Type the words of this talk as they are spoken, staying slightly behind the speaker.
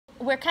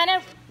we're kind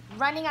of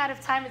running out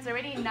of time. It's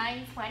already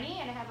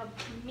 9:20, and I have an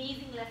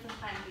amazing lesson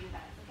plan for you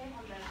guys. Okay,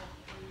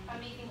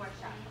 amazing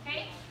workshop.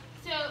 Okay.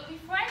 So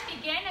before I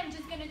begin, I'm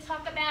just going to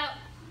talk about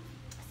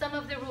some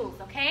of the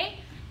rules. Okay.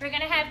 We're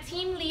going to have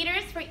team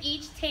leaders for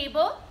each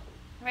table,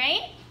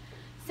 right?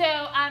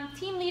 So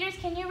team leaders,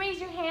 can you raise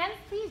your hands,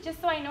 please,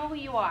 just so I know who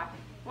you are?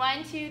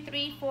 1, 2,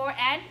 3, 4,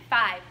 and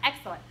 5.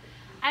 Excellent.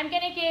 I'm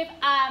going to give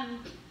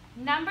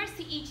numbers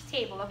to each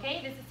table.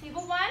 Okay. This is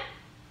table 1,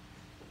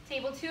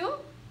 table 2,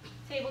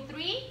 table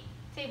 3,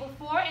 table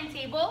 4, and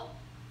table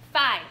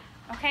 5,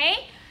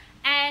 okay?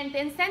 And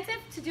the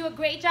incentive to do a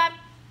great job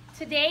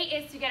today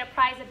is to get a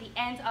prize at the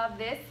end of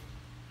this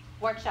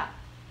workshop,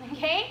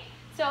 okay?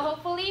 So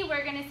hopefully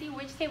we're gonna see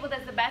which table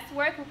does the best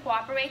work, who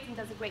cooperates and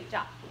does a great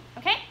job,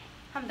 okay?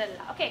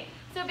 Alhamdulillah. Okay,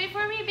 so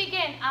before we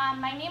begin,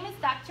 my name is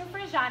Dr.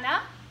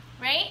 Farjana,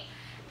 right?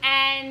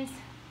 And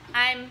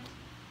I'm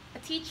a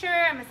teacher,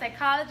 I'm a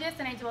psychologist,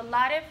 and I do a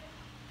lot of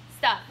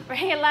stuff,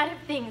 right? A lot of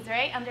things,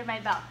 right, under my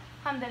belt.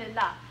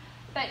 Alhamdulillah.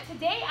 But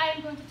today I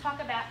am going to talk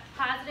about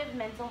positive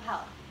mental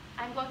health.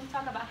 I'm going to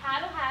talk about how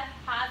to have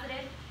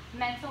positive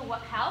mental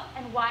health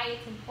and why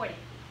it's important.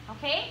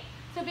 Okay?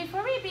 So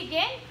before we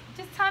begin,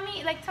 just tell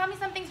me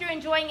some things you're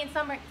enjoying in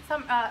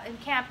in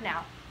camp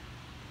now.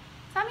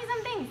 Tell me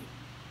some things.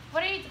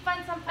 What are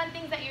some fun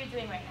things that you're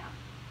doing right now?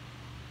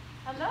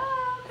 Hello,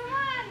 come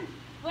on.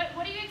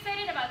 What are you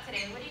excited about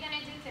today? What are you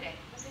gonna do today?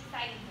 What's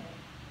exciting today?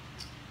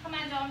 Come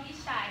on, don't be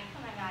shy.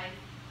 Come on, guys.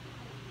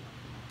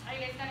 Are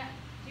you guys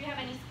do you have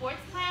any sports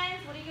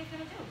plans? What are you guys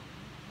gonna do?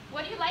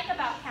 What do you like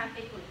about Camp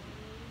ICLI?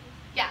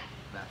 Yeah.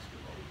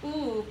 Basketball.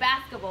 Ooh,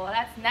 basketball.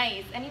 That's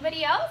nice.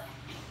 Anybody else?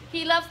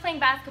 He loves playing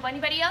basketball.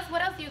 Anybody else?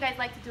 What else do you guys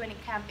like to do in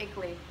Camp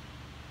ICLI?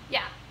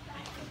 Yeah.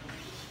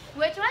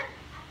 Which one?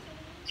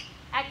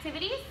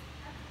 Activities?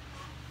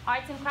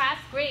 Arts and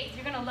crafts. Great.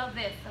 You're gonna love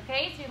this.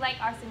 Okay. So you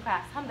like arts and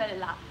crafts.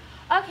 Alhamdulillah.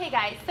 Okay,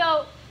 guys.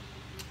 So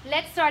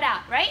let's start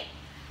out, right?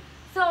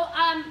 So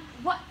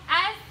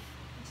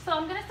So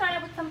I'm going to start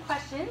out with some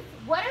questions.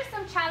 What are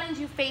some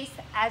challenges you face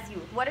as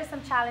youth? What are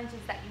some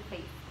challenges that you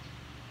face?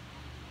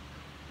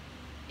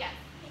 Yes.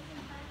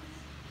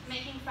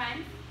 Making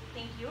friends.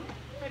 Thank you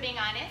for being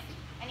honest.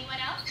 Anyone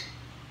else?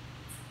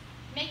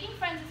 Making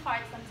friends is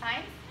hard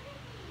sometimes,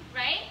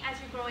 right? As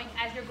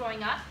you're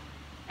growing up.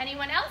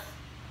 Anyone else?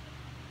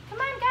 Come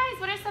on, guys.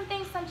 What are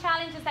some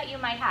challenges that you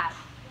might have?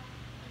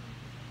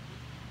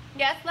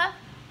 Yes, love?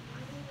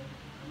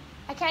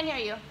 I can't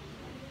hear you.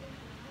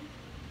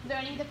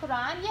 Learning the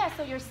Quran, yeah,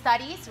 so your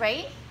studies,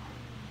 right?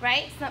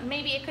 Right? So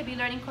maybe it could be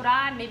learning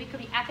Quran, maybe it could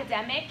be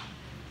academic,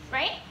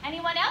 right?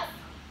 Anyone else?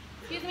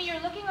 Excuse me,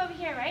 you're looking over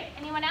here, right?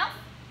 Anyone else?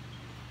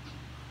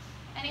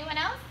 Anyone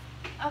else?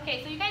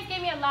 Okay, so you guys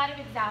gave me a lot of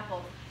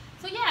examples.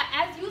 So yeah,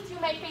 as youth, you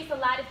might face a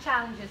lot of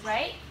challenges,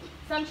 right?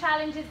 Some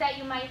challenges that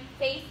you might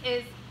face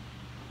is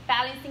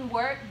balancing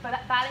work,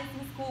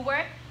 balancing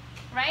schoolwork,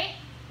 right?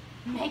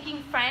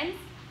 Making friends,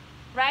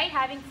 right?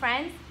 Having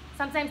friends.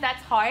 Sometimes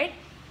that's hard.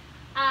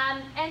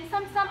 And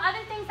some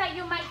other things that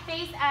you might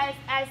face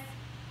as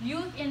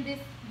youth in this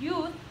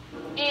youth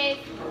is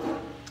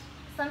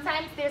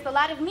sometimes there's a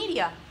lot of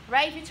media,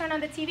 right? If you turn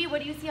on the TV,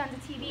 what do you see on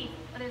the TV?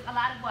 There's a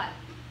lot of what?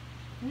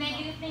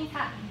 Negative things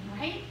happening,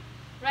 right?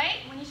 Right?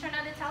 When you turn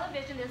on the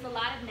television, there's a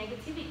lot of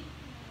negativity,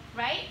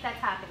 right?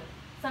 That's happening.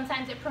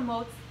 Sometimes it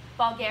promotes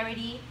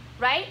vulgarity,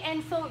 right?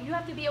 And so you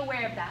have to be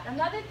aware of that.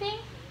 Another thing,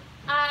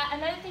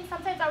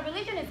 sometimes our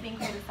religion is being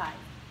criticized.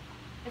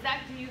 Is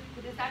that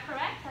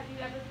correct? Have you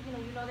ever,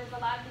 you know there's a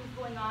lot of things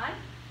going on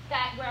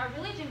that where our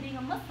religion, being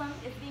a Muslim,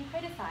 is being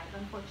criticized,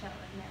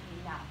 unfortunately,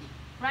 now,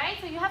 right?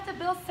 So you have to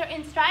build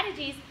certain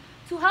strategies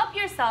to help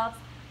yourselves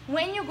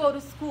when you go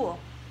to school,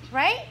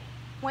 right?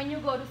 When you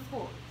go to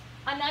school.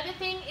 Another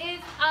thing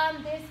is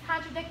there's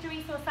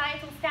contradictory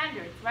societal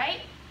standards,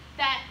 right?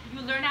 That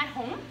you learn at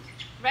home,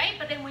 right?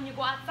 But then when you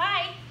go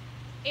outside,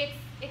 it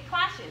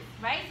clashes,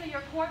 right? So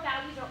your core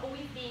values are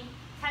always being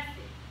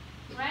tested,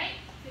 right?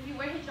 So if you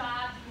wear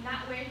hijab, if you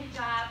not wear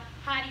hijab,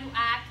 how do you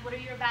act? What are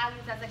your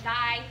values as a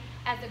guy,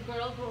 as a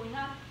girl growing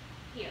up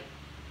here,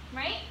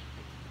 right?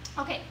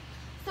 Okay,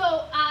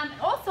 so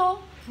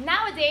also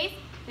nowadays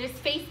there's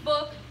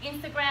Facebook,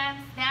 Instagram,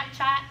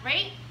 Snapchat,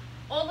 right?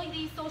 All of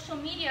these social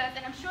medias,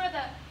 and I'm sure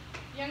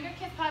the younger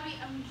kids probably,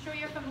 I'm sure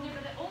you're familiar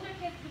with the older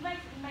kids,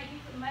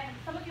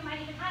 some of you might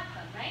even have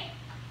them, right?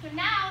 So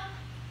now,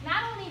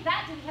 not only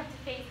that do we have to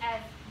face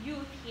as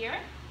youth here,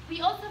 we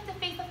also have to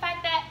face the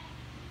fact that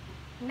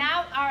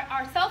now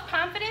our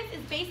self-confidence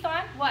is based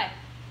on what?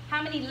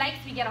 How many likes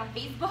we get on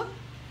Facebook,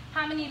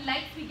 how many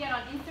likes we get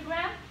on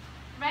Instagram,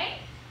 right?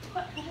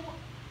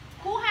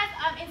 Who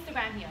has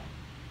Instagram here?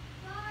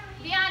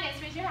 Be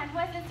honest, raise your hand. Who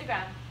has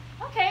Instagram?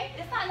 Okay,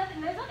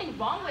 there's nothing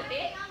wrong with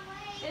it.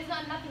 There's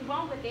nothing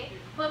wrong with it.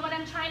 But what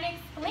I'm trying to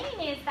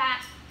explain is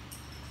that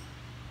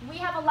we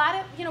have a lot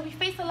of, we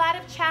face a lot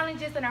of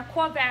challenges and our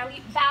core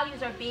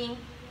values are being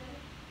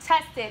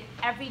tested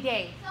every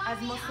day as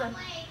Muslims.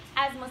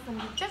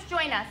 Just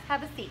join us.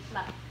 Have a seat.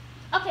 Love.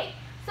 Okay,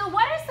 so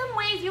what are some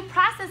ways you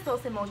process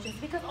those emotions?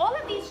 Because all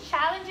of these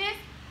challenges,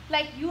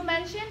 like you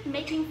mentioned,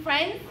 making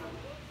friends,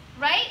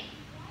 right?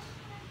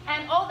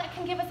 And all that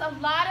can give us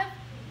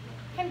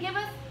can give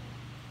us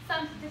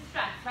some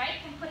distress,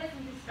 right? Can put us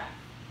in distress,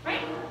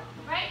 right?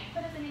 Right?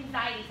 Put us in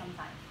anxiety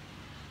sometimes.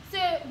 So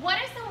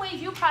what are some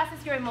ways you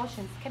process your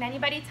emotions? Can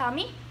anybody tell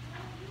me?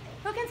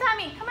 Who can tell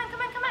me? Come on,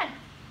 come on, come on.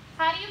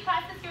 How do you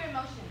process your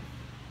emotions?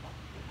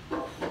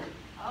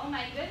 Oh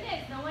my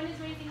goodness, no one is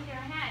raising their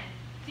hand.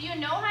 Do you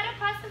know how to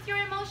process your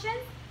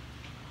emotions?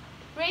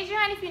 Raise your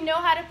hand if you know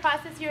how to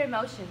process your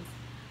emotions.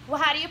 Well,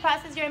 how do you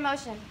process your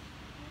emotion?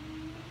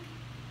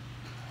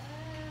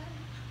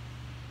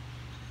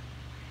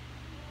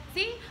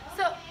 See?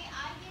 So,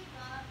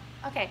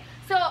 okay,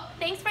 so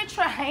thanks for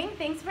trying.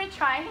 Thanks for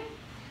trying.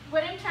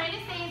 What I'm trying to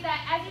say is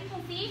that, as you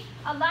can see,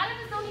 a lot of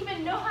us don't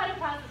even know how to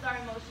process our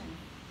emotions,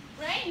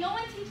 right? No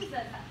one teaches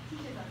us that.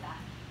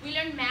 We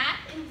learn math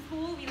in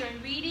school, we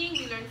learn reading,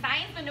 we learn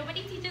science, but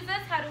nobody teaches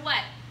us how to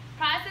what?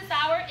 Process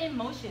our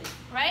emotions,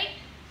 right?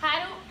 How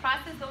to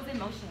process those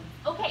emotions.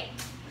 Okay,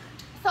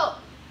 so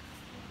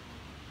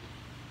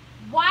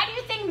why do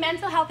you think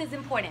mental health is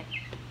important?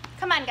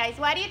 Come on, guys,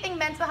 why do you think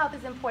mental health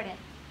is important?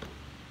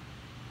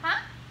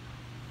 Huh?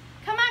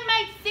 Come on,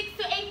 my 6th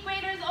to 8th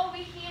graders over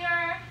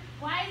here.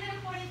 Why is it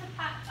important to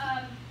have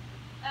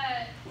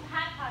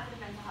positive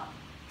mental health?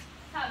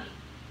 Tell me.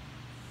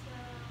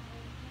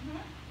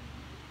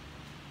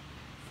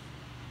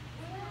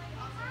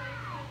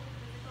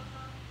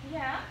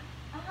 Yeah.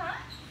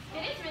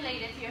 It is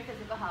related to your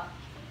physical health.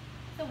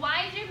 So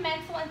why is your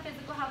mental and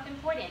physical health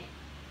important?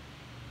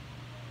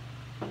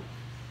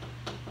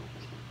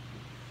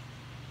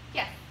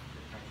 Yes.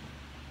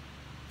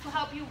 To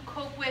help you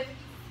cope with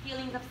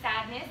feelings of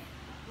sadness,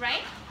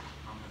 right?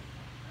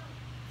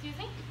 Excuse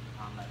me?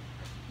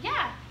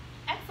 Yeah.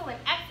 Excellent,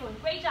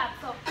 excellent. Great job.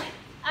 So,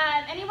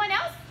 anyone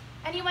else?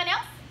 Anyone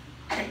else?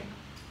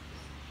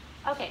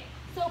 Okay.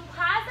 So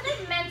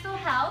positive mental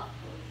health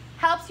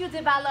helps you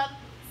develop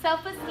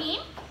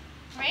self-esteem,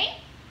 right?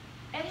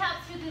 It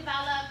helps you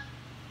develop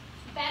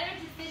better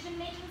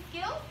decision-making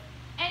skills,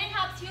 and it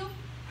helps you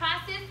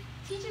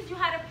teaches you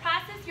how to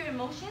process your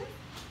emotions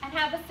and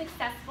have a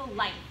successful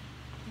life,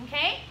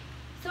 okay?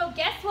 So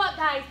guess what,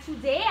 guys?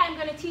 Today I'm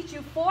going to teach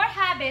you 4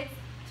 habits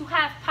to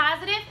have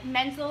positive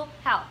mental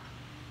health,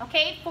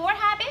 okay? 4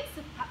 habits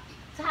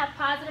to have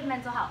positive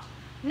mental health.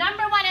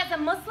 Number 1, as a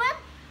Muslim,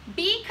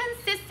 be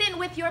consistent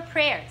with your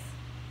prayers,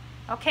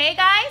 okay,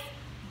 guys?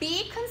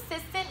 Be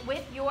consistent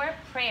with your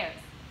prayers.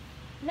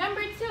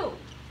 Number 2,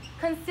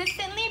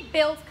 consistently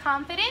build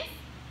confidence.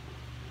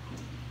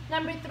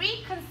 Number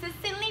 3,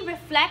 consistently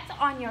reflect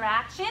on your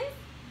actions.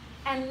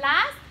 And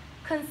last,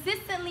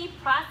 consistently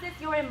process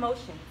your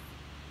emotions.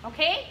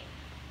 Okay?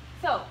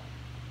 So,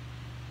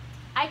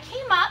 I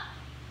came up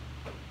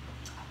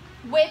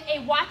with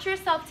a watch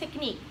yourself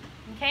technique.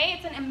 Okay?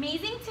 It's an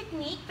amazing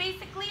technique,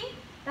 basically,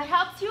 that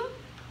helps you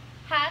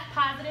have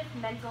positive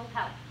mental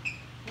health.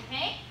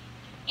 Okay?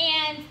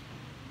 And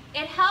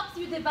it helps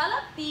you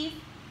develop these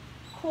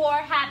core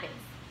habits,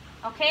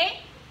 okay?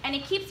 And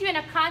it keeps you in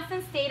a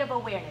constant state of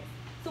awareness.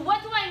 So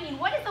what do I mean?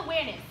 What is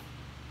awareness?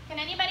 Can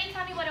anybody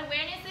tell me what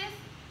awareness is?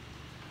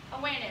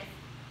 Awareness.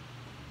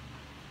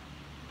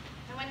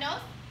 Anyone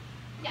knows?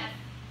 Yes.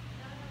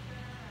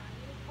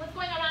 What's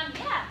going on?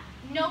 Yeah.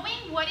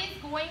 Knowing what is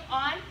going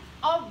on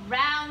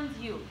around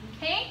you,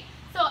 okay?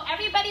 So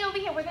everybody over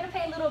here, we're going to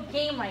play a little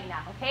game right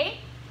now, okay?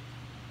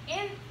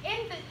 In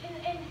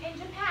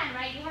Japan,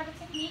 right, you have a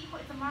technique,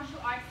 it's a martial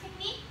arts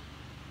technique.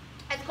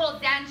 It's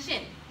called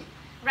danshin,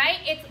 right?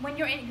 It's when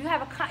you're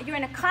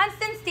in a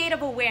constant state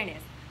of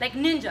awareness, like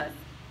ninjas.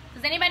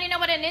 Does anybody know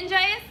what a ninja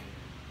is?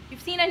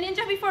 You've seen a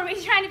ninja before?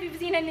 Raise your hand if you've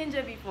seen a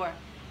ninja before.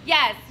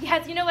 Yes,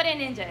 you know what a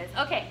ninja is.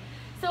 Okay,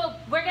 so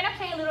we're gonna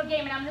play a little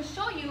game, and I'm gonna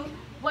show you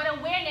what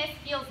awareness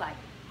feels like.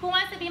 Who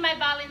wants to be my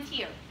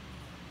volunteer?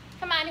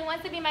 Come on, who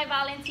wants to be my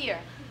volunteer?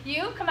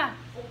 You? Come on.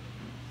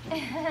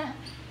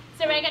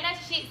 So we're gonna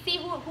see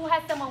who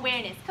has some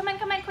awareness. Come on,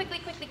 quickly.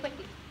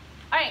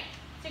 All right,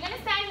 so you're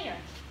gonna stand here.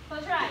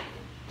 Close your eyes.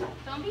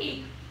 Don't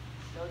peek.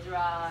 Close your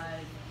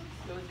eyes.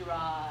 Close your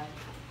eyes.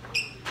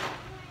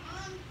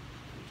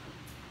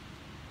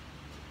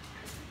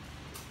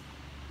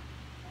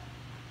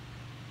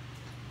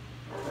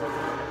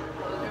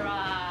 Close your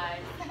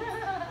eyes.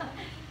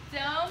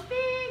 Don't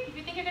peek. If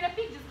you think you're gonna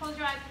peek, just close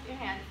your eyes with your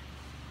hands.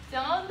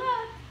 Don't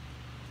look.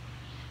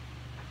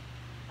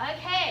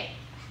 Okay.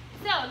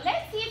 So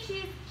let's see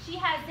if she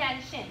has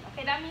danshin.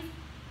 Okay, that means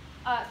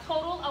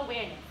total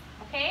awareness.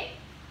 Okay?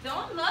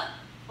 Don't look.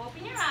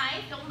 Open your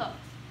eyes. Don't look.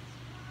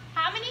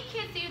 How many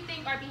kids do you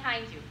think are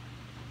behind you?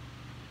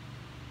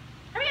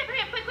 Hurry up,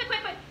 quick. 2.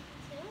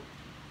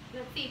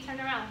 Let's see, turn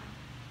around.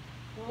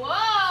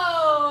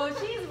 Whoa,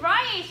 she's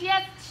right.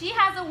 She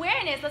has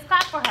awareness. Let's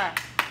clap for her.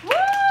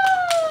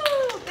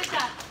 Woo! Good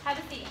job. Have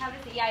a seat.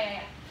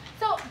 Yeah.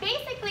 So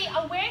basically,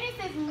 awareness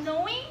is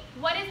knowing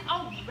what is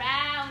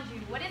around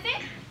you. What is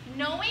it?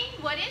 Knowing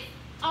what is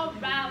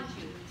around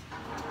you.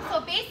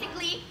 So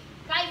basically,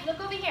 guys, look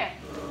over here.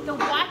 The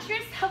watch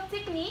yourself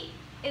technique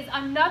is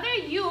another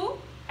you.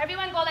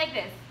 Everyone go like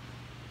this.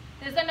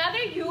 There's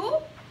another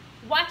you,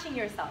 watching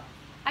yourself.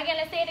 Again,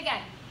 let's say it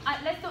again.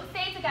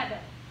 Say it together.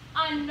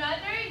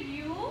 Another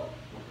you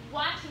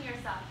watching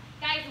yourself.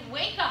 Guys,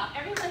 wake up.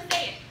 Everyone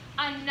say it.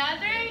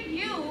 Another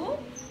you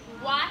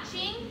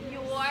watching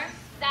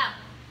yourself.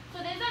 So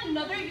there's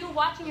another you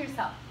watching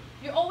yourself.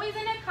 You're always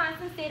in a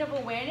constant state of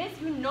awareness.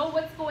 You know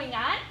what's going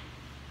on.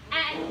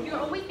 And you're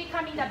always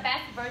becoming the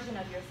best version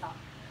of yourself.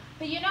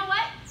 But you know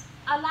what?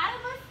 A lot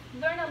of us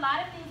learn a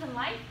lot of things in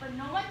life, but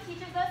no one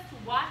teaches us to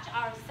watch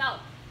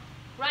ourselves.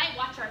 Right?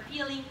 Watch our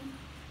feelings.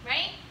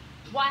 Right?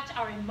 Watch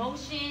our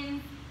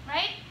emotions.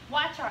 Right?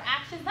 Watch our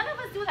actions. None of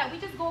us do that. We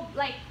just go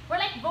like,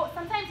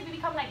 sometimes we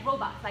become like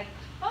robots. Like,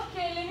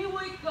 okay, let me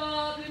wake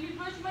up. Let me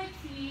brush my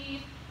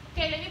teeth.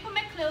 Okay, let me put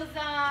my clothes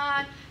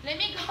on. Let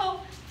me go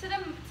to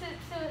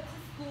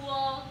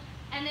school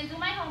and then do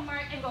my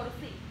homework and go to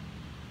sleep.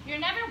 You're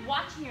never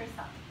watching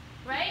yourself,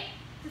 right?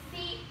 To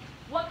see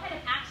what kind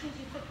of actions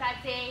you took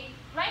that day,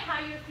 right?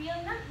 How you're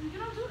feeling. No, you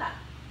don't do that.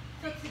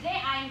 So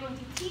today I am going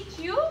to teach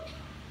you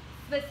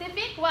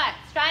specific what?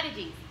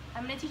 Strategies.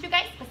 I'm going to teach you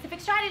guys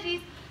specific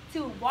strategies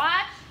to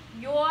watch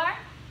your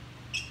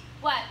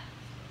what?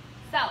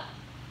 Self.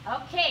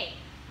 Okay.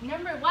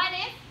 Number one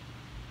is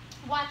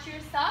watch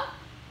yourself.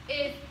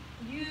 Is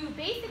you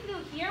basically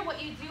here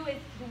what you do is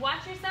you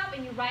watch yourself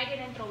and you write it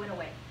and throw it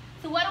away.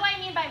 So what do I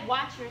mean by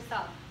watch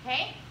yourself?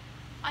 Okay?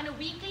 On a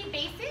weekly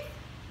basis,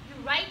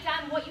 you write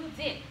down what you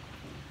did.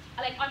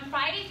 Like on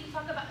Fridays, you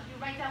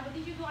write down what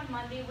did you do on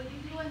Monday, what did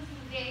you do on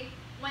Tuesday,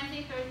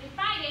 Wednesday, Thursday,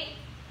 Friday.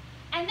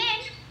 And then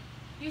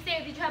you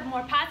say, did you have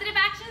more positive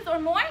actions or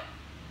more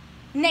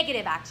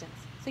negative actions?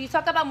 So you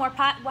talk about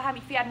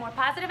if you had more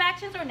positive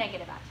actions or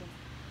negative actions.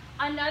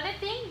 Another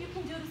thing you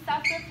can do to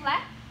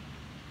self-reflect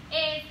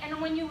is, and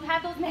when you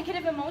have those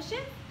negative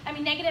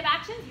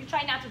actions, you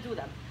try not to do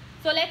them.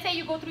 So let's say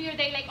you go through your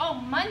day like, oh,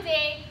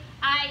 Monday,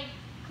 I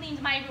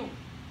cleaned my room.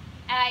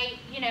 I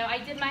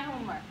did my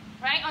homework,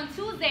 right? On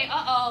Tuesday,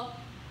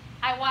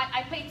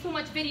 I played too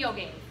much video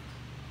games,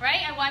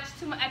 right?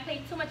 I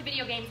played too much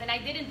video games and I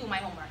didn't do my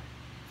homework.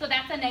 So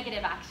that's a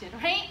negative action,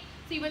 right?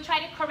 So you would try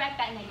to correct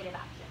that negative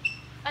action.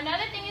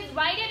 Another thing is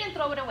write it and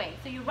throw it away.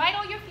 So you write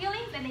all your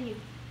feelings and then you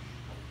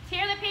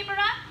tear the paper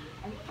up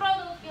and throw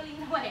those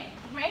feelings away,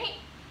 right?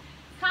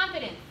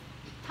 Confidence,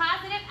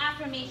 positive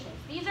affirmations.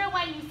 These are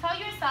when you tell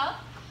yourself,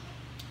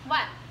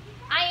 what?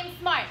 I am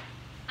smart.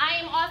 I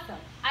am awesome.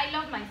 I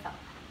love myself.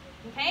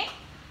 Okay?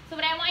 So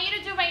what I want you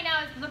to do right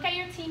now is look at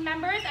your team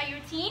members, at your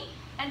team,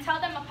 and tell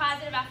them a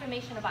positive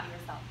affirmation about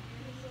yourself.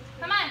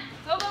 Come on.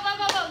 Go, go, go,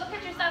 go, go. Look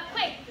at yourself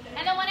quick.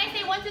 And then when I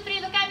say 1, 2,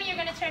 3, look at me, you're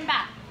going to turn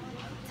back.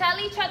 Tell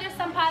each other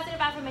some positive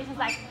affirmations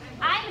like,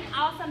 I'm an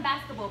awesome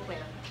basketball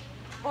player.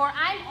 Or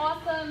I'm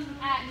awesome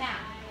at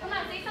math. Come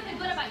on, say something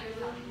good about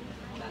yourself.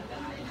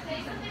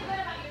 Say something good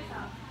about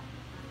yourself.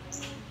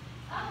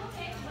 Oh,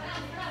 okay. What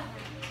else? What else?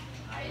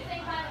 Are you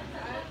saying positive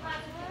thing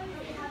about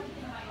yourself?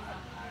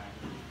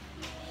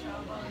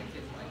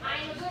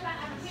 I'm a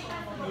great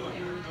basketball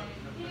player.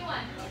 Give me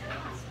one.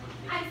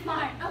 I'm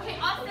smart. Okay,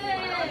 awesome.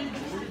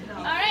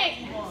 All right.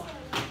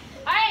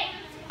 All right.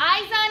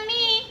 Eyes on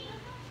me.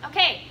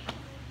 Okay.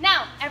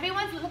 Now,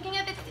 everyone's looking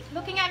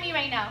at me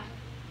right now.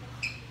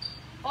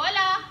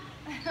 Hola.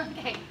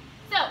 Okay.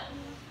 So,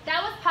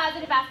 that was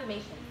positive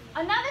affirmation.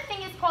 Another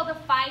thing is called a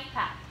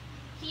 5-pack.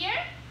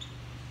 Here,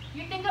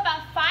 you think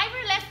about 5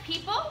 or less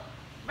people,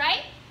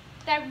 right,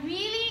 that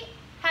really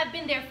have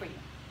been there for you.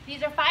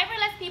 These are 5 or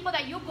less people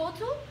that you go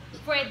to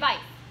for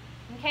advice,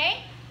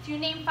 okay? So you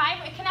name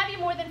 5, it cannot be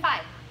more than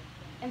 5.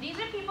 And these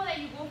are people that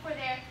you go for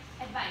their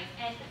advice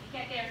and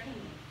get their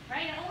opinion,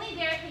 right? And only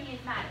their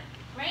opinions matter,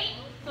 right?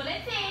 So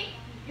let's say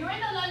you're in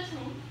the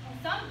lunchroom and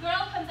some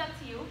girl comes up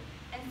to you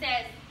and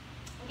says,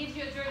 gives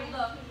you a dirty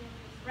look,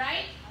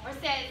 right? Or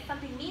says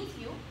something mean to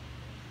you.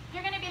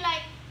 You're going to be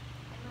like,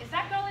 is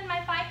that girl in my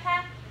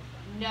 5-pack?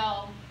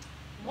 No.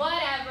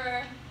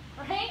 Whatever.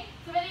 Right?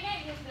 So then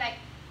again, you're just like,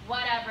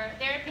 whatever.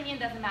 Their opinion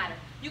doesn't matter.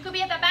 You could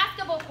be at the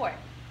basketball court.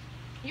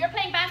 You're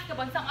playing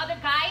basketball and some other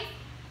guys,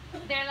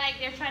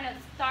 they're trying to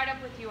start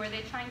up with you or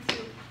they're trying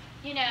to,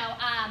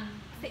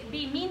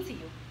 be mean to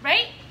you.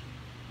 Right?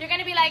 You're going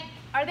to be like,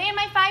 are they in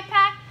my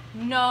 5-pack?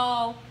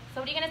 No.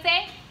 So what are you going to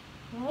say?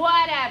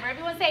 Whatever.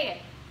 Everyone say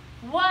it.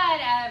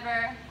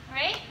 Whatever.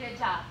 Right? Good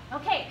job.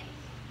 Okay.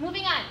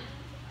 Moving on.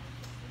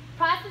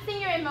 Processing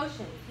your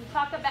emotions. We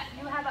talked about,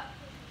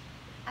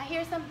 I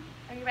hear some,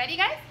 are you ready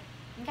guys?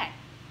 Okay.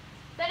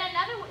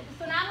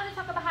 So now I'm going to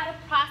talk about how to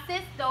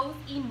process those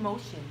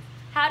emotions.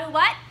 How to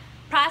what?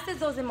 Process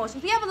those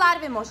emotions. We have a lot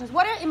of emotions.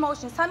 What are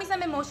emotions? Tell me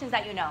some emotions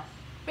that you know.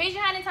 Raise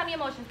your hand and tell me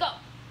emotions. Go.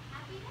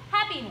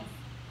 Happiness.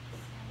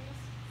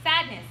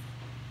 Sadness.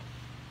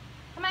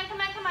 Come on,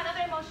 come on, come on.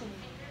 Other emotions.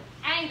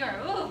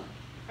 Anger. Ooh.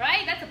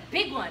 Right? That's a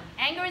big one.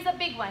 Anger is a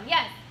big one.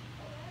 Yes.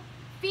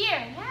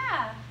 Fear.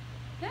 Yeah.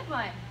 Good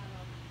one.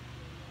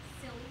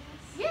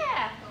 Silliness.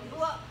 Yeah.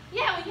 Well,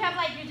 yeah, when you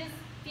have you just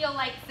feel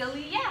like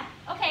silly. Yeah.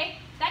 Okay.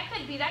 That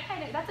could be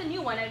that's a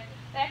new one.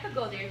 That could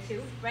go there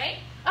too, right?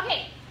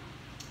 Okay.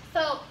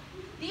 So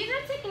these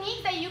are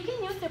techniques that you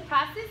can use to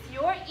process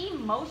your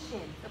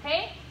emotions,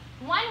 okay?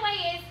 One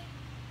way is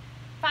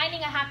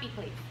Finding a happy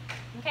place.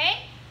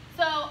 Okay?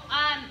 So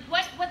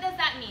what does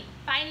that mean?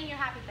 Finding your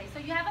happy place. So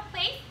you have a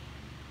place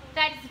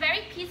that is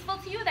very peaceful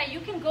to you that you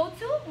can go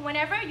to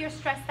whenever you're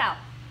stressed out,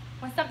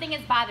 when something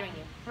is bothering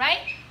you, right?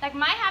 Like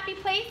my happy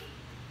place,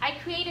 I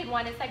created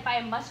one. It's like by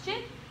a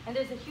masjid, and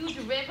there's a huge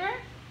river.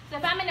 So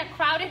if I'm in a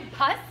crowded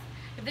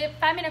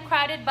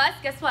bus,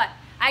 guess what?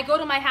 I go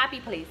to my happy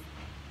place.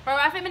 Or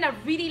if I'm in a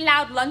really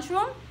loud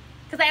lunchroom,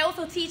 because I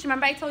also teach.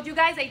 Remember I told you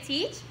guys I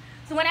teach?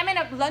 So when I'm in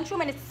a lunchroom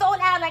and it's so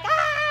loud, like,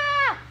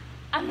 ah!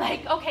 I'm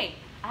like, okay,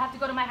 I have to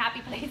go to my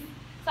happy place.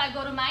 So I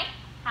go to my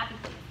happy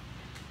place.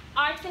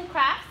 Arts and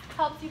crafts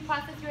helps you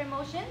process your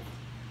emotions.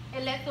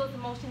 It lets those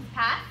emotions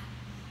pass.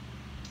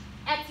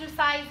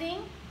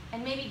 Exercising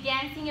and maybe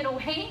dancing it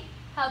away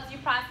helps you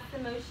process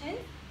emotions.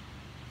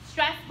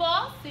 Stress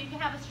balls, so you can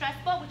have a stress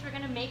ball, which we're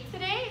going to make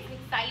today.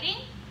 It's exciting.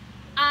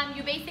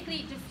 You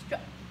basically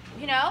just,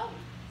 you know,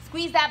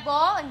 squeeze that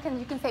ball and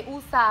you can say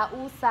USA,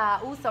 USA,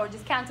 USA, or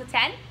just count to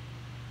 10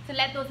 to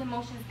let those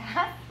emotions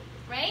pass,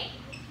 right?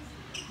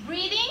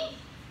 Breathing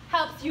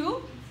helps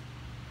you.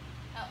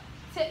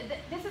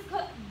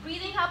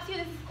 Breathing helps you.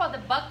 This is called the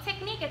bug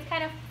technique. It's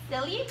kind of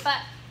silly, but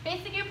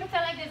basically you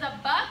pretend like there's a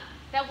bug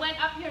that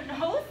went up your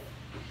nose,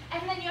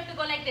 and then you have to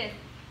go like this.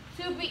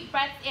 2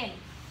 breaths in.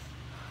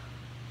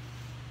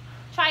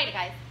 Try it,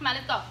 guys. Come on,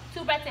 let's go.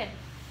 2 breaths in.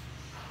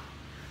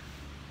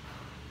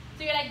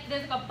 So you're like,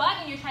 there's like a bug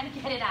and you're trying to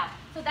get it out.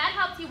 So that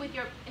helps you with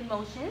your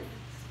emotions.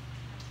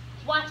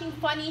 Watching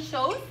funny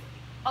shows,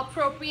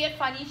 appropriate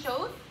funny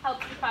shows,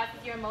 helps you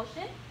process your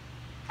emotions.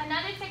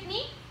 Another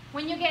technique,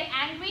 when you get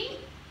angry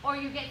or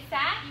you get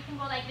sad, you can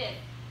go like this.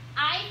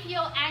 I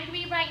feel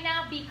angry right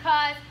now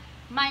because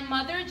my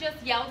mother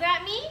just yelled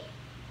at me,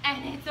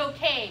 and it's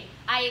okay.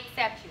 I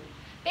accept you.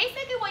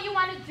 Basically, what you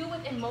want to do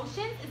with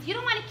emotions is you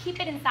don't want to keep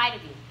it inside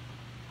of you.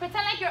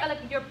 Pretend like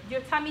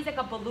your tummy's like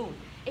a balloon.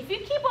 If you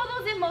keep all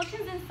those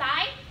emotions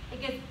inside,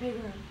 it gets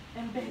bigger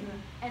and bigger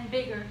and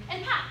bigger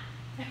and pop.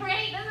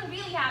 Right? It doesn't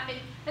really happen,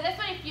 but that's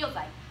what it feels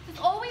like. So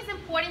it's always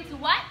important to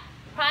what?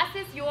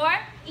 Process your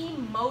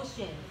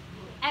emotions.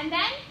 And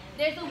then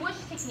there's a whoosh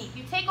technique.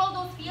 You take all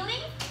those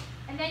feelings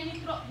and then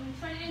you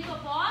turn it into a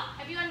ball.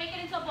 Everyone make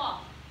it into a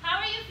ball. How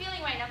are you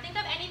feeling right now? Think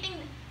of anything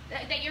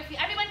that you're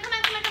feeling. Everyone, come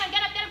on, come on, come on.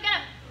 Get up, get up, get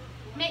up.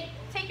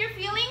 Take your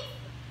feelings,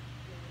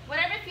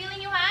 whatever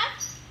feeling you have,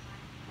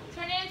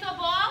 turn it into a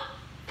ball,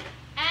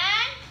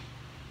 and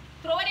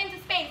throw it into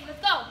space.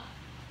 Let's go.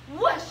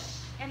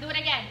 Whoosh. And do it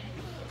again.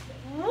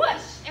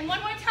 Whoosh. And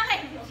one more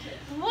time.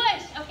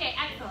 Whoosh. Okay,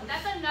 excellent.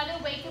 That's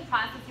another way to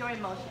process your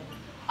emotions.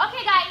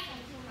 Okay, guys.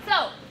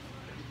 So,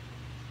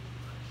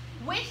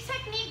 which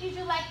technique did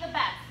you like the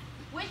best?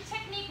 Which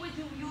technique would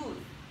you use?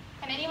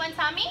 Can anyone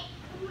tell me?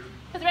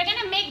 Because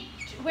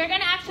we're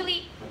gonna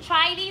actually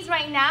try these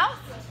right now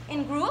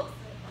in groups.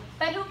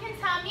 But who can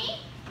tell me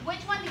which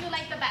one did you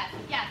like the best?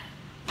 Yes.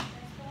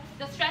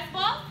 The stress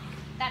ball?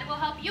 That will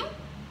help you.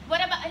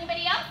 What about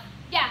anybody else?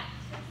 Yeah.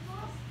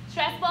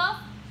 Stress ball?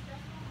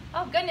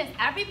 Oh goodness,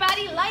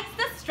 everybody likes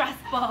the stress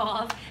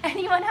balls.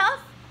 Anyone else?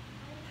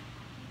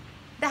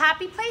 The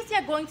happy place?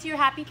 Yeah, going to your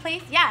happy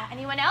place. Yeah.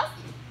 Anyone else?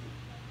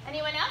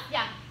 Anyone else?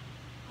 Yeah.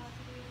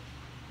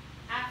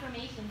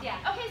 Affirmations. Yeah.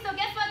 Okay, so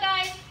guess what,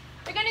 guys?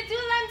 We're going to do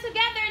them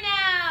together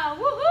now.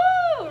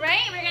 Woohoo!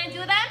 Right? We're going to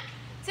do them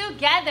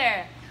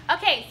together.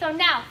 Okay, so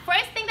now,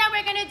 first thing that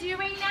we're going to do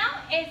right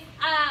now is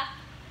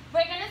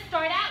we're going to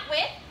start out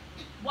with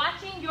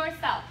watching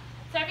yourself.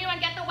 So everyone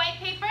get the white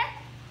paper.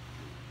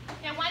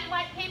 Get one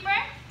white paper.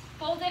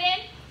 Fold it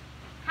in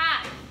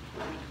half.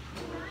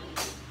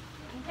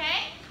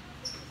 Okay?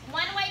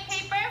 One white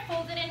paper,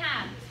 fold it in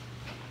half.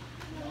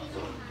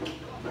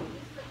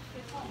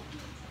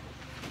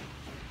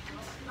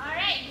 All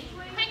right.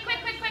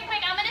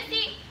 Quick. I'm going to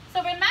see. So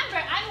remember,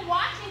 I'm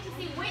watching to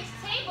see which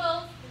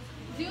tables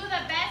do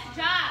the best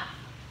job.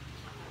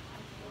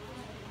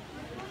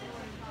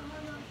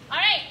 All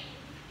right.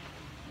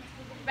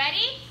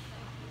 Ready?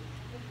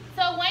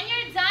 So when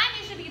you're done,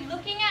 you should be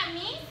looking at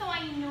me so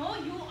I know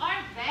you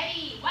are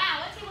ready.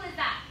 Wow, what table is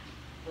that?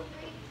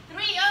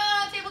 3.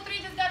 Oh, table 3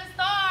 just got a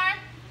star.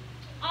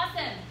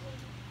 Awesome.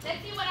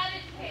 Let's see what other.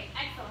 Okay,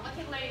 excellent. What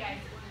table are you guys?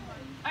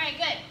 All right,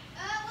 good.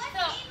 What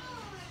So, table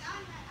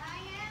I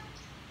am?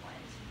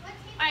 What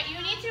table? all right, you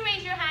need to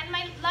raise your hand,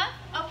 my love.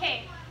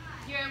 Okay,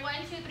 you're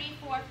 1, 2, 3,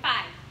 4,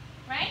 5,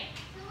 right?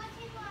 So what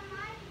table am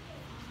I?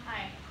 All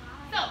right.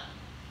 So,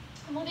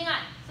 moving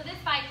on. So there's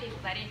 5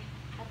 tables. I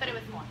thought it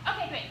was more.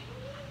 Okay, great.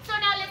 So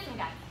now listen,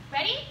 guys.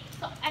 Ready?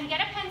 So, and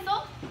get a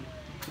pencil.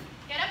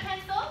 Get a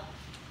pencil.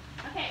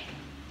 Okay.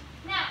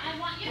 Now, I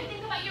want you to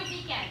think about your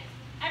weekend.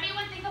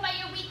 Everyone think about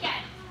your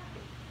weekend.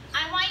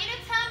 I want you to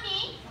tell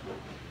me,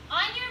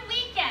 on your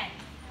weekend,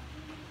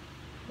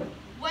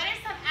 what are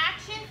some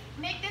actions,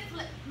 make this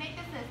list,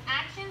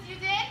 actions you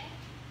did?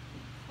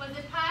 Was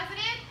it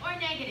positive or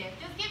negative?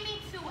 Just give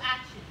me 2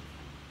 actions.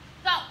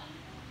 Go.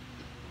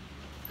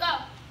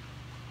 Go.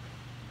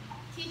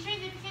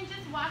 Teachers, if you can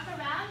just walk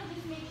around and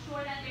just make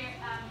sure that they're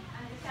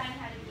understanding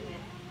how to do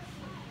it.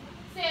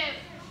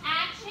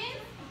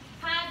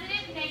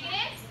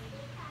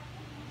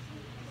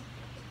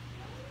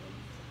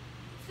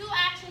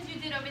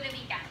 it over the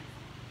weekend.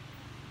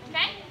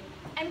 Okay?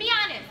 And be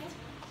honest.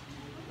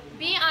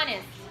 Be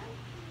honest.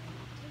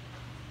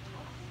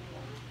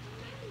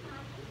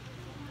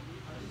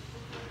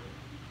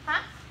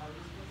 Huh?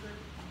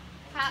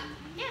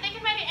 Yeah, they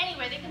can write it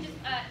anywhere. They can just,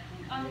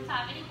 on the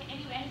top, anywhere,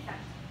 any section.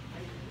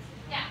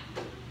 Yeah.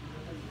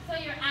 So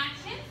your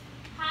actions,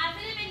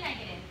 positive and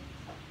negative.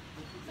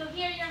 So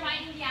here you're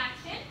writing the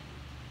action,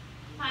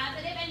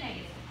 positive and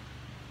negative.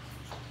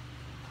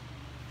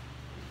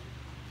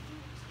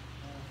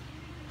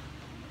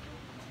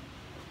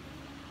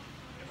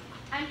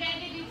 I'm going to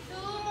give you 2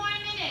 more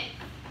minutes.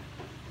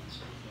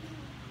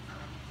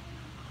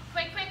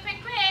 Quick, quick,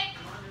 quick, quick.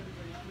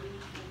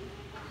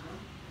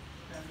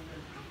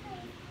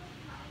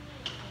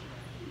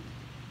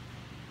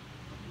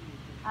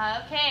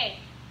 Okay.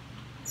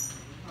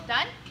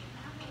 Done?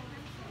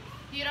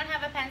 You don't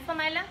have a pencil,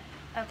 Myla?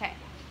 Okay.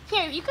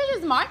 Here, you could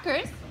use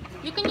markers.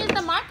 You can use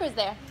the markers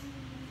there.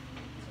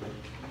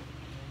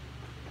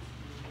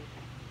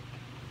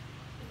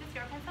 Is this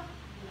your pencil?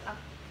 Oh.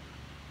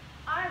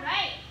 All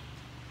right.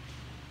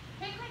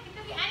 Quick, quick, it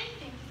could be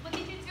anything. What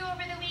did you do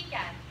over the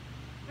weekend?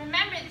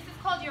 Remember, this is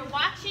called you're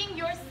watching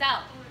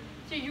yourself.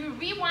 So you're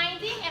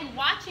rewinding and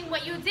watching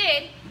what you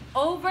did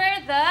over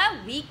the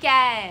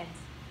weekend.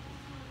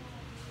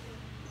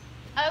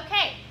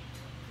 Okay.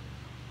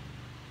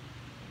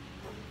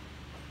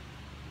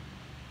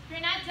 If you're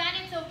not done,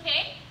 it's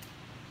okay.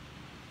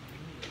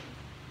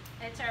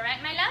 It's all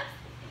right, my love?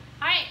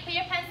 All right, put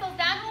your pencils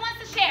down. Who wants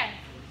to share?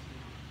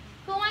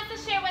 Who wants to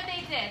share what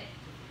they did?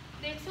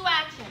 There are 2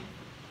 actions.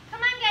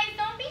 Come on, guys,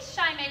 don't be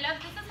shy, my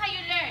love. This is how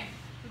you learn,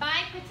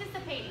 by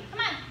participating. Come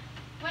on.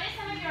 What are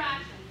some of your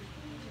actions?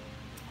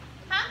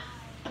 Huh?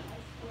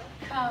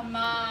 Come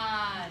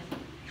on.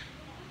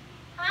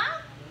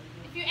 Huh?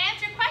 If you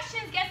answer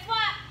questions, guess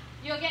what?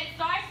 You'll get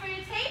stars for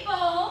your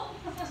table.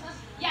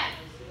 Yes.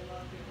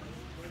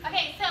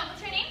 Okay, so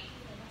what's your name?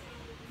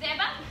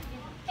 Zeba?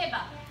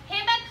 Hiba.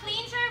 Hiba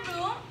cleans her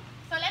room.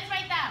 So let's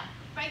write that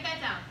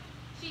down.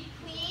 She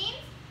cleans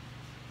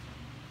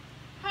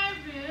her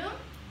room.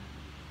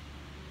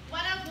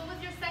 What else? What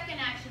was your second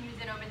action you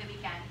did over the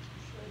weekend?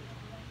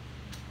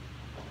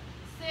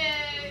 So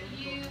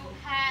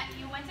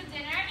you went to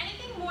dinner.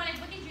 Anything more? Like,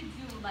 what did you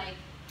do? Like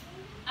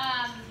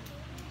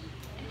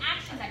an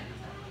action that you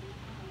took.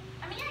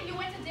 I mean, yeah, you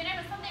went to dinner,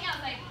 but something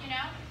else, like, you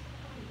know,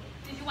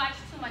 did you watch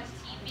too much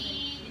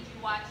TV? Did you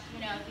watch,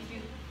 you know, did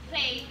you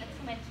play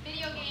too much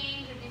video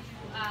games, or did you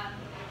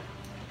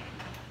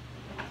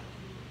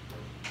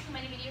too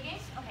many video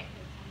games? Okay.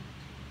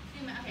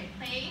 Okay,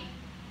 play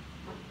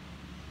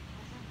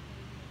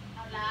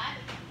a lot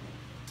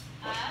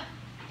of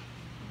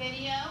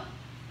video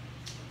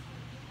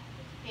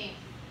games.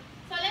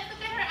 So let's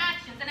look at her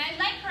actions, and I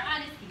like her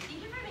honesty.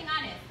 Thank you for being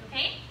honest,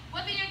 okay?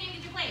 What video game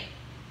did you play?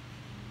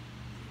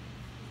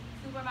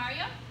 Super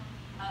Mario?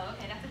 Oh,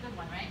 okay, that's a good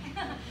one, right?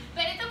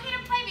 But it's okay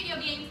to play video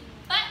games,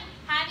 but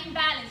having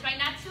balance, right?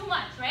 Not too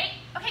much, right?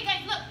 Okay,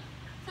 guys, look.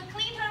 So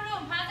clean her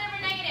room, positive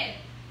or negative?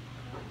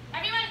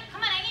 Everyone,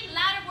 come on, I need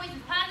louder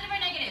voices. Positive or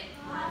negative?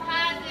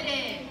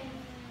 Positive.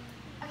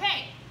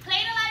 Okay,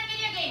 played a lot of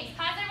video games.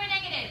 Positive or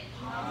negative?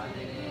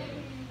 Positive.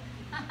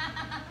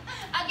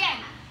 Again,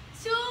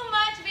 too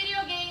much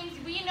video games,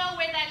 we know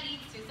where that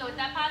leads to. So is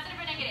that positive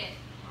or negative?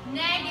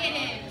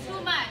 Negative. Too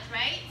much,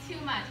 right?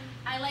 Too much.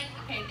 I like,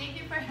 okay, thank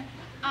you for,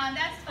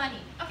 that's funny.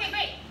 Okay,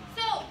 great.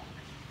 So,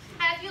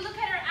 as you look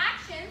at her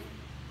actions,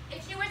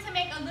 if you were to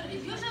make a little,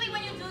 usually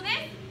when you do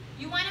this,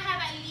 you want to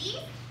have at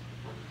least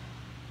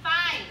 5.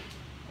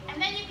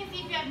 And then you can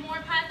see if you have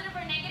more positive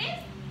or negative,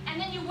 and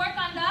then you work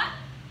on the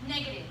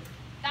negative.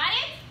 Got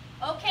it?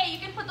 Okay, you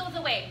can put those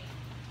away.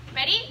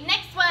 Ready?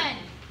 Next one.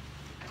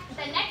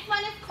 The next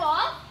one is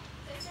called?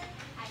 Sister,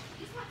 I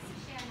just want to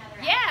share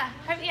another. Yeah.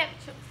 Open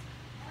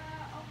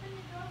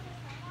the door for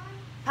someone.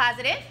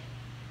 Positive.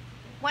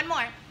 One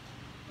more.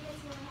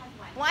 This one has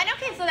one. One.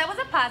 Okay, so that was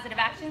a positive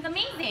action. It's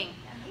amazing.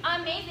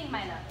 Amazing,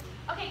 my love.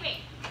 Okay,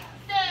 great.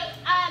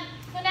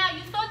 So now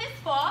you saw this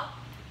fall,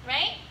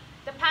 right?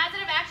 The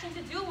positive action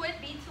to do would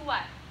be to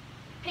what?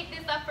 Pick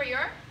this up for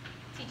your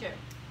teacher,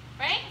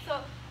 right?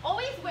 So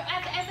always,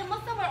 as a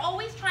Muslim, we're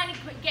always trying to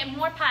get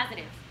more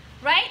positives,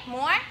 right?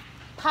 More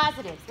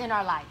positives in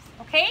our lives,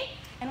 okay?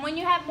 And when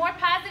you have more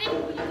positive,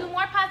 when you do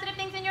more positive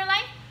things in your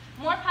life,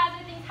 more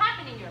positive things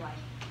happen in your life.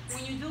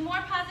 When you do more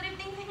positive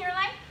things in your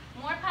life,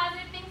 more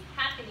positive things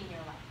happen in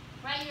your life,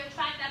 right? You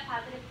attract that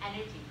positive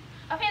energy.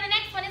 Okay, the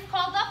next one is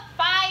called the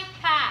 5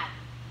 path.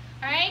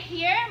 All right,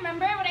 here,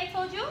 remember what I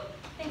told you?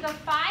 Think of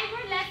 5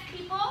 or less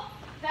people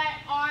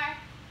that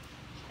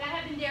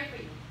have been there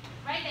for you,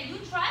 right? That you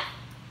trust,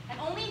 and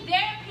only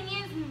their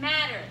opinions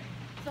matter.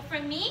 So for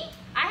me,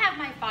 I have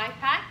my 5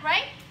 path,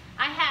 right?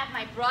 I have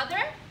my brother,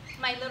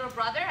 my little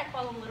brother, I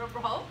call him little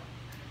bro,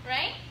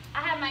 right?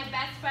 I have my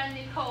best friend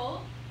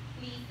Nicole,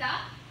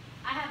 Lisa.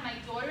 I have my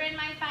daughter in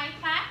my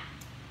 5 path,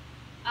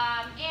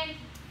 and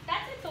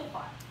that's it so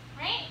far,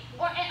 right?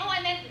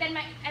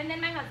 And then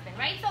my husband,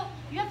 right? So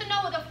you have to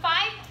know the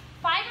 5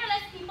 or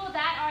less people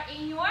that are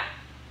in your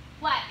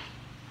what?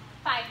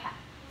 5 path.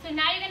 So So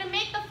now you're going to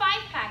make the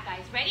 5-pack,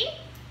 guys. Ready?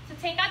 So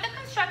take out the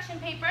construction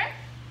paper.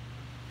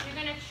 You're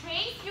going to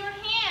trace your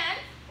hand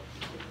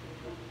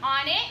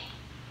on it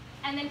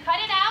and then cut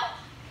it out.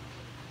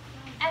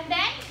 And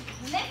then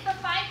list the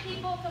 5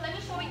 people. So let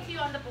me show it to you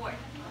on the board.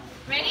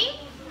 Ready?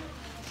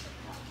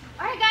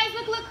 All right, guys,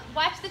 look, look.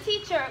 Watch the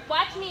teacher.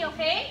 Watch me,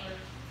 okay?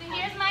 So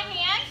here's my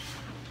hand.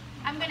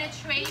 I'm going to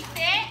trace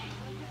it.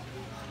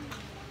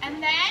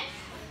 And then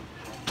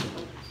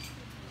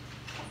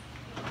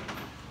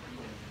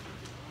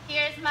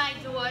here's my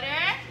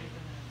daughter,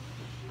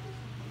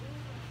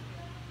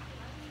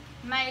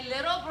 my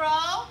little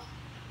bro,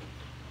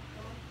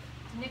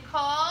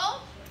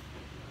 Nicole,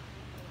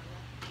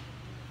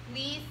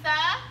 Lisa.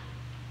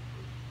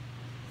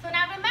 So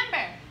now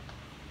remember,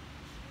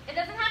 it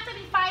doesn't have to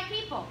be 5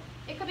 people.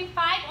 It could be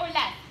 5 or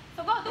less.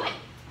 So go do it.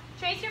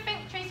 Trace your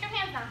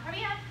hands now.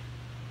 Hurry up.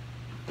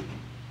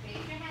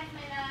 Trace your hands,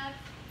 my love.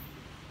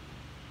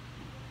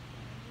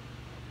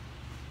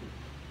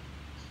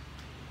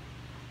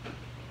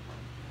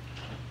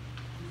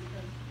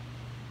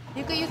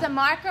 You could use a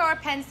marker or a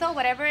pencil,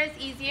 whatever is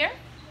easier.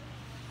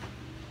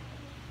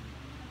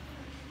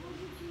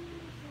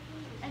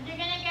 And you're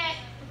going to get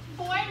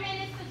 4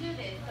 minutes to do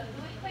this, so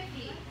do it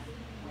quickly.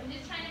 I'm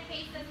just trying to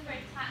pace this for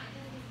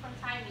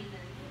time,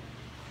 reasons.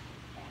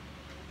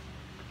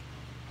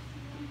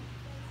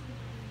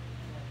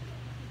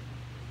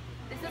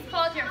 This is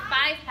called your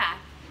 5-pack.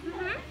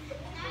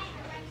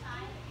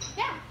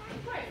 Yeah,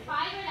 of course.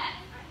 5 or less.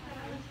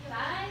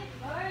 5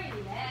 or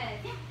less.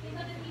 Yeah, these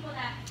are the people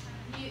that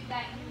you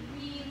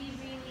really,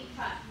 really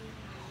trust.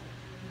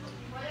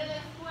 Who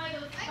are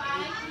those 5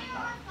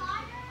 people?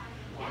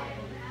 Yeah,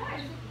 of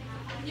course.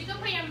 You can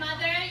put your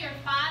mother, your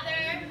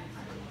father.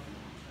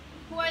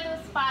 Who are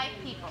those 5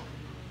 people?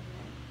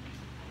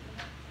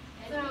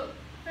 So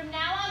from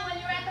now on, when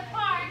you're at the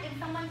park, if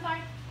someone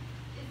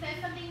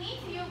says something mean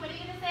to you, what are you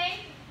going to say?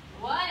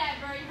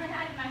 Whatever, you're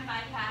not in my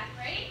 5-pack,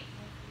 right?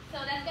 So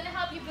that's going to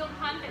help you build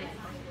confidence.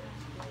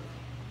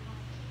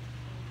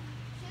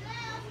 Should I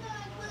also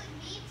include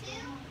me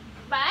too?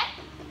 But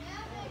Should I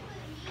also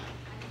include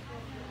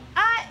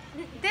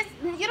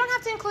me? you don't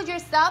have to include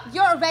yourself.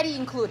 You're already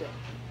included,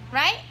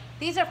 right?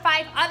 These are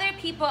 5 other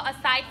people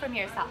aside from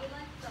yourself.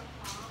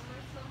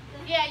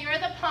 Yeah, you're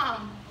the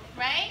palm,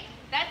 right?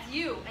 That's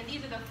you. And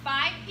these are the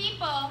 5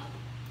 people,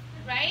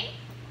 right?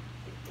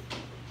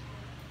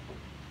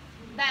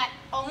 That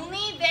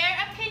only their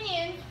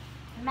opinion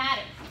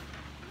matters.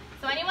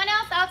 So anyone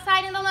else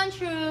outside in the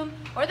lunchroom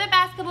or the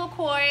basketball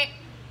court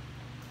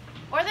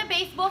or the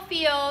baseball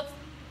field,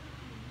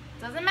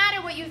 doesn't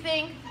matter what you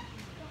think.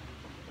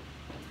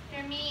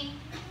 They're mean,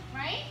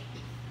 right?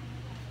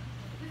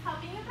 Is this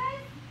helping you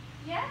guys?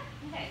 Yeah?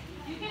 Okay.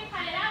 You can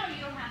cut it out or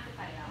you don't have to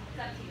cut it out. It's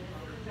up to you.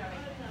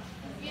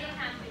 You don't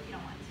have to if you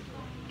don't want to.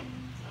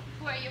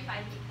 Who are your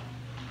 5 people?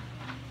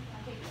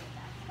 Okay,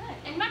 good.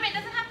 And remember, it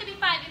doesn't have to be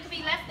 5. It could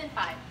be less than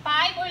 5.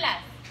 5 or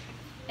less.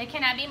 It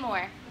cannot be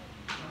more.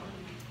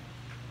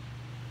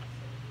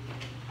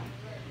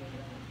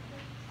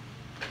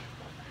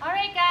 All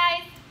right,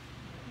 guys.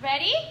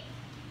 Ready?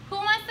 Who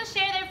wants to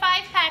share their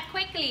 5-pack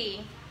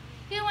quickly?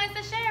 Who wants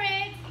to share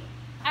it?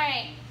 All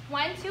right.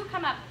 1, 2,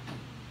 come up.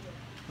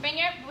 Bring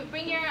your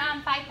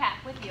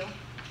 5-pack with you.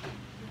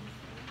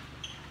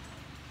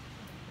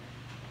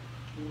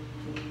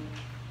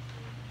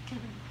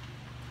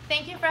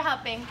 Thank you for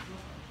helping.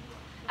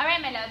 All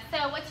right, my love.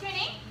 So what's your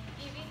name?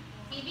 Evie.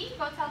 Evie,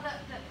 go tell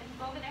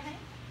go over there, honey.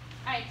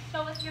 All right,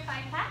 show us your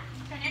 5-pack.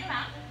 Turn it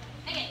around.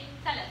 Okay,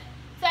 tell us.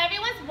 So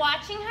everyone's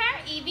watching her.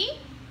 Evie,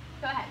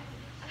 go ahead.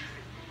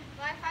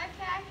 My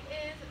 5-pack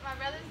is my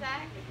brother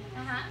Zach,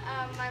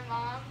 my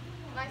mom,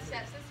 my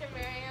stepsister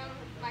Miriam,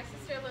 my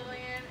sister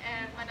Lillian,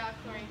 and my dog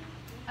Corey.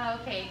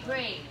 Okay,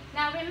 great.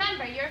 Now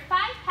remember, your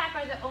 5-pack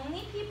are the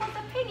only people's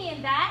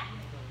opinion that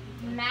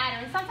matter.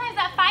 And sometimes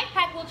that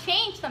 5-pack will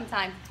change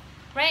sometimes,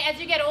 right? As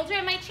you get older,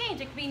 it might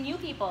change. It could be new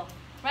people,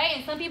 right?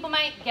 And some people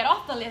might get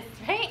off the list,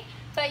 right?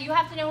 But you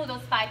have to know who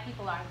those 5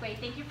 people are. Great,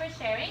 thank you for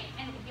sharing.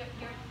 And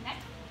you're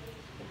next.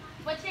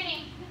 What's your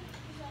name?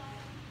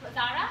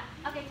 Zara?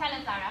 Okay, tell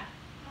us, Zara.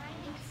 My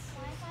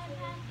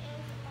 5-pack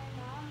is my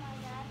mom, my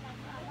dad, my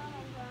grandma,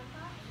 my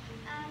grandpa,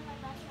 and my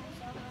best friend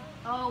Silva.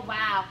 Oh,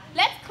 wow.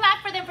 Let's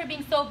clap for them for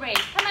being so brave.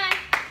 Come on.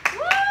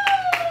 Woo!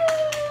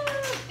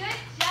 Good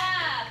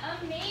job.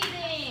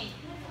 Amazing.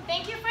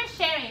 Thank you for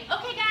sharing.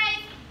 Okay,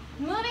 guys.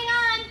 Moving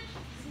on.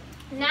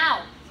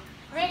 Now,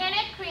 we're going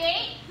to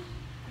create.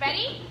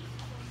 Ready?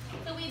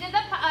 So we did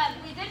the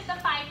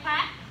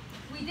 5-pack.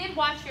 We did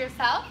watch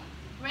yourself,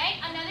 right?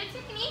 Another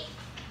technique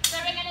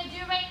that we're going to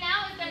do right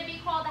now is going to be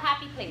called the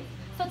happy place.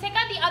 So take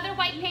out the other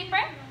white paper.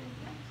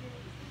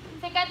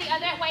 Take out the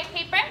other white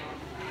paper.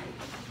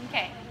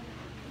 Okay.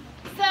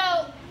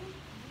 So,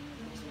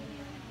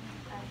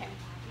 okay.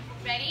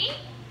 Ready?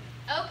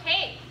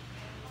 Okay.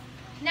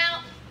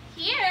 Now,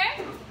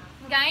 here,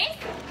 guys,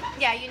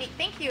 yeah,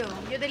 thank you.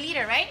 You're the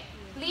leader, right?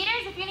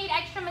 Leaders, if you need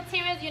extra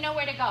materials, you know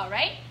where to go,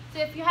 right? So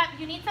if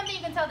you need something,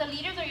 you can tell the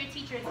leaders or your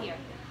teachers here.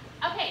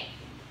 Okay,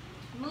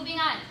 moving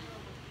on.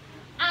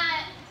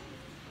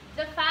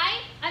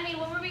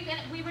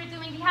 we were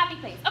doing the happy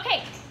place.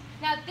 Okay,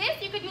 now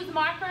this you could use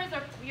markers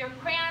or your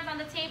crayons on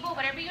the table,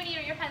 whatever you need,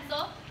 or your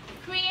pencil.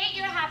 Create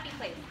your happy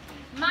place.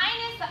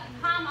 Mine is the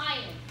Palm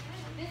Island.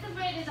 This is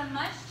where there's a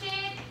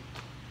masjid,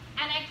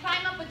 and I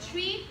climb up a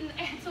tree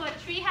to a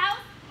tree house,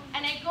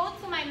 and I go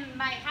to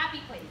my happy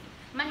place.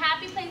 My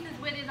happy place is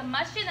where there's a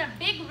masjid and a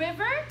big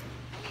river,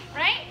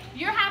 right?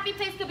 Your happy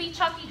place could be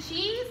Chuck E.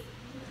 Cheese.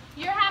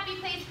 Your happy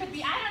place could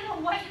be, I don't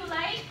know what you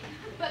like,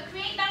 but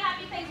create that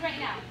happy place right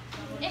now.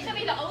 It could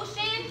be the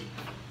ocean,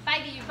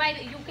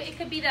 it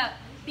could be the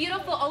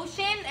beautiful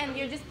ocean, and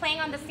you're just playing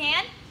on the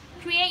sand.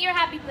 Create your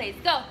happy place.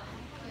 Go.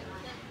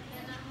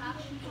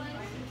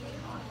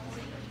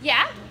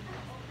 Yeah.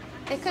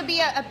 It could be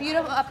a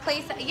beautiful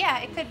place. Yeah,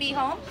 it could be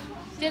home.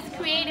 Just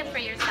create it for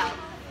yourself.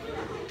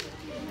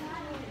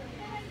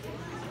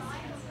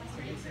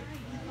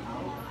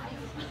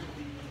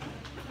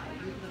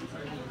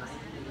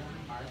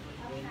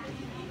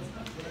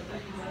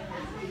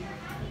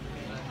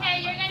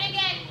 Okay, you're gonna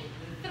get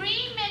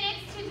 3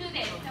 minutes to do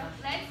this. So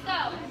let's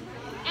go.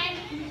 And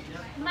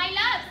my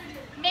loves,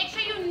 make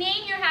sure you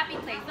name your happy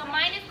place. So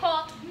mine is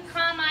called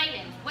Calm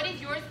Island. What is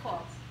yours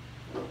called?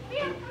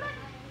 Here, come on.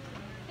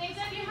 Think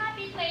of your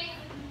happy place.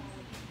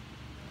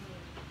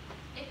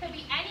 It could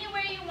be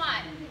anywhere you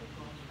want.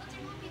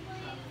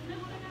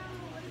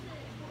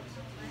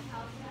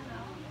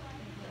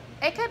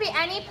 It could be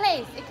any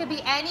place. It could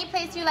be any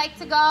place you like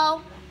to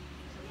go,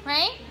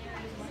 right?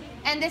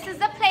 And this is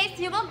the place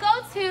you will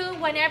go to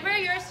whenever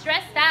you're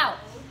stressed out.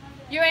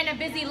 You're in a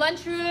busy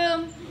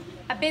lunchroom,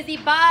 a busy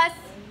bus,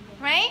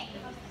 right?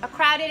 A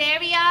crowded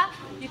area.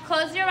 You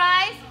close your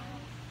eyes,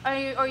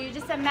 or you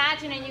just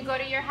imagine and you go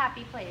to your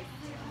happy place.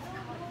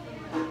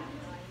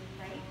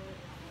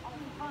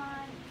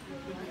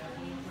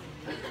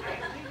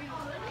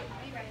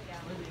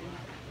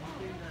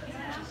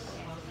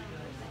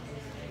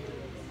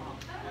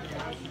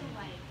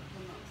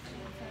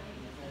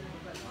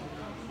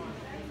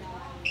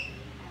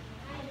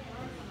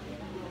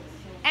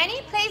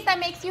 Any place that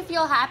makes you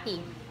feel happy.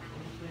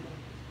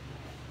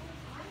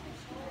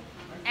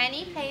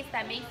 Any place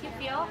that makes you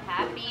feel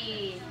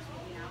happy.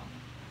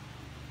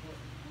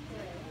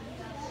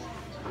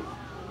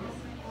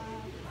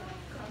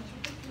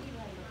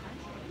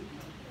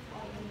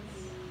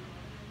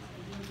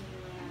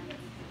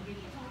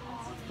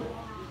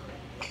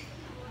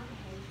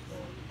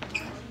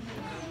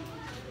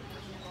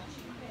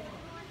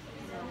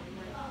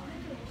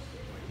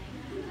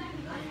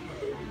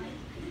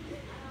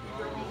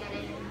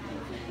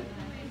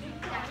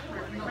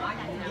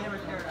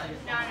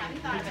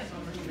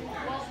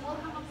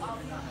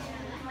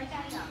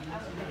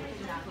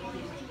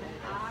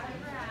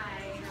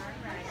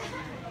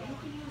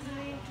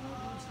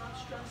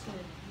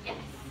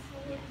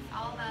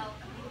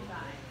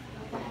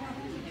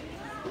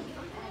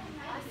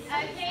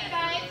 Okay,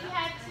 guys, you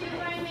have 2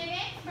 more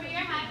minutes for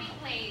your happy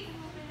place.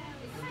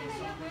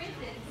 Where is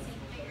this?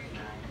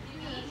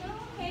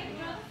 Okay,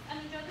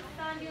 draw the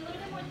sun. Be a little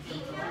bit more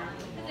detailed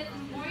because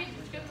it's more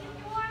descriptive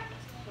you are,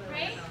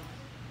 right?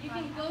 You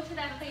can go to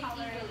that place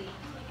easily,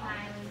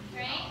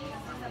 right?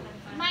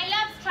 My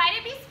loves, try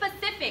to be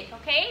specific,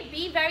 okay?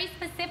 Be very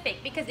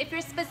specific, because if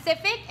you're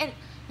specific and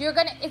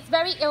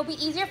it'll be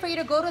easier for you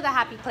to go to the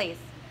happy place,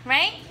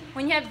 right?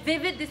 When you have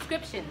vivid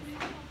descriptions,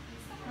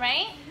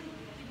 right?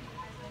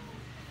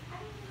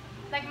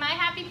 Like my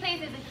happy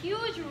place is a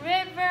huge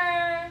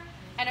river,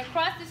 and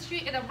across the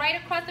street, right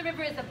across the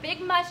river is a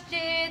big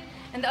masjid,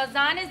 and the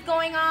azan is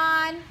going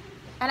on,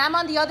 and I'm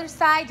on the other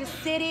side just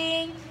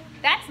sitting.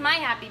 That's my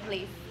happy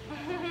place.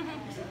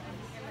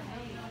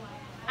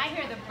 I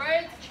hear the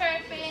birds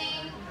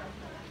chirping.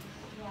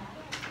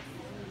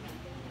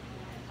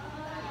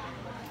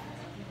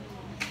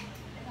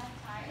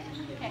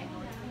 Okay,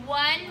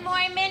 1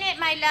 more minute,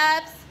 my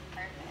loves.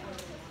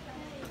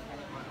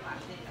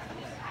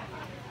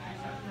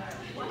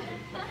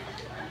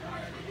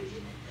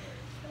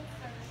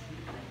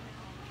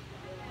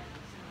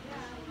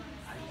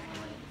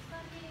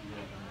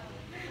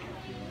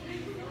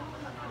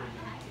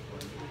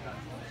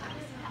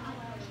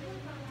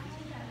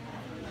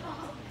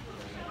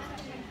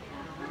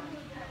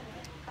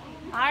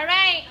 All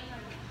right,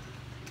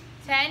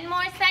 10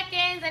 more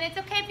seconds, and it's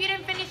okay if you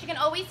didn't finish. You can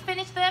always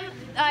finish them.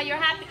 You're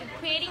happy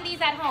creating these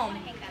at home,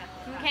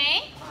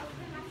 okay?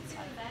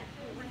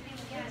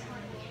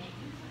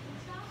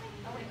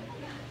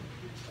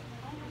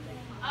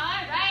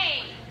 All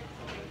right,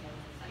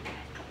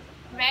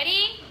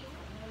 ready?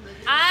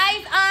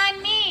 Eyes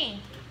on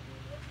me.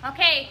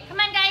 Okay,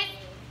 come on, guys.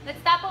 Let's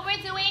stop what we're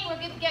doing.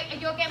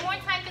 You'll get more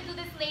time to do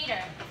this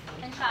later,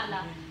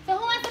 inshallah. So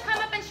who wants to come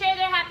up and share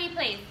their happy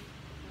place?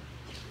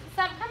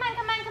 Come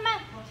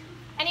on.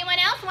 Anyone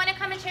else want to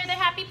come and share their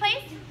happy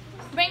place?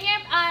 Bring your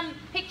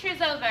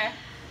pictures over.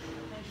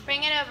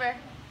 Bring it over.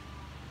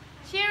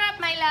 Cheer up,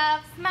 my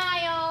love.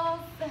 Smiles.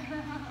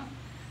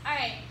 All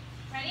right,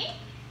 ready?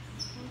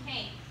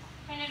 Okay,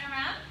 turn it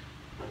around.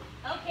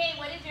 Okay,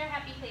 what is your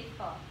happy place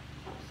called?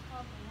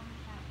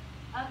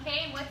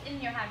 Okay, what's in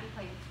your happy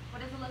place?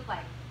 What does it look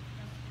like?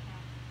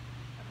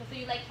 Okay, so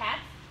you like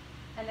cats?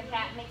 And the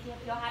cat makes you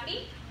feel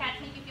happy? Cats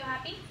make you feel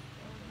happy?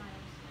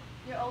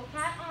 Your old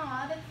cat?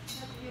 Aw,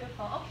 that's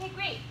beautiful. Okay,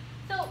 great.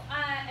 So,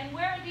 and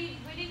where did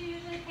you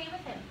usually play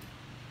with him?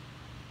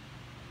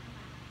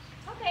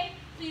 Okay,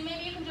 so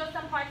maybe you can draw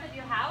some parts of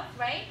your house,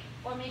 right?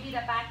 Or maybe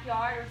the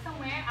backyard or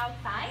somewhere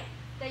outside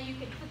that you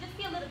can, so just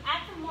be a little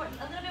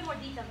bit more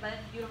details, but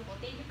it's beautiful.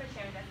 Thank you for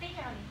sharing that. Stay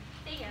here, honey.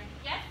 Stay here.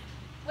 Yes?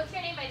 What's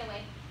your name, by the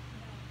way?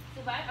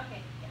 Subai?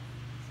 Okay, yes.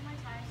 So my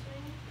tire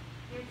swing.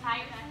 Your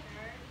tire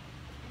Backyard.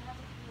 It has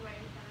a pool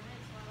right in front of it,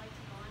 so I like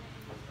to go on it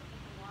and just look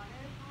at the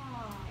water.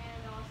 Oh.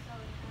 And also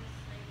it has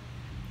like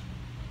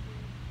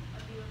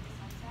a view of the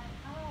sunset.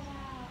 Oh,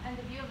 wow. And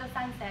the view of the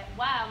sunset.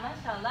 Wow,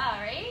 mashallah,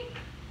 right?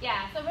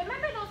 Yeah, so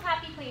remember those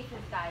happy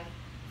places, guys.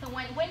 So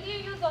when do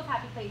you use those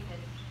happy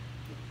places?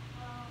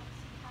 Well,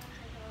 sometimes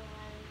I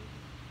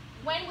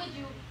go When would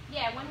you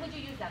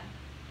use them?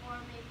 or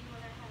maybe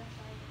when I had a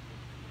fight.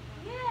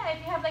 Yeah,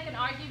 if you have like an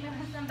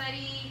argument with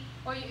somebody,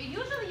 or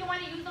usually you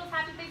want to use those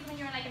happy places when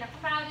you're like in a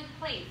crowded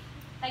place.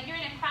 Like you're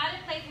in a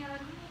crowded place and you're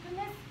like, oh my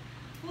goodness,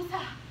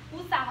 usa,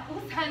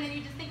 and then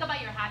you just think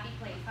about your happy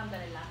place.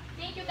 Alhamdulillah.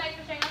 Thank you guys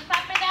for sharing. Let's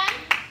clap for them.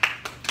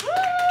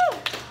 Woo!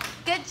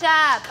 Good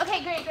job.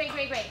 Okay, great.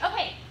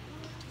 Okay,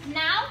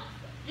 now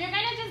you're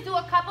gonna just do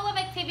a couple of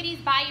activities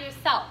by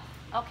yourself,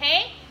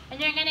 okay? And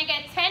you're gonna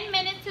get 10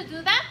 minutes to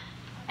do them.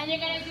 And you're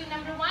gonna do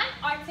number 1,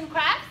 arts and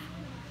crafts.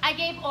 I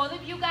gave all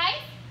of you guys,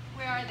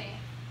 where are they?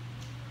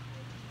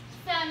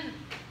 Some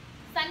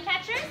sun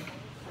catchers.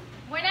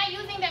 We're not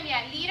using them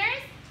yet.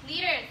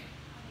 Leaders.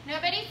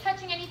 Nobody's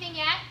touching anything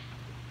yet.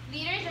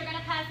 Leaders, you're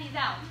gonna pass these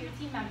out to your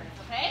team members,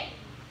 okay?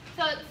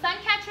 So sun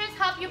catchers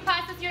help you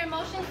process your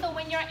emotions. So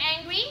when you're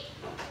angry,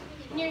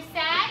 when you're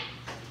sad,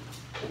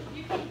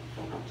 you can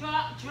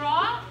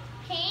draw,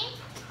 paint,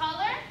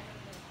 color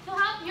to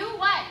help you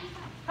what?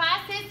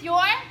 Process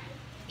your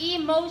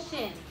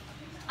emotions.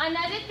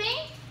 Another thing,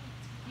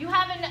 you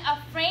have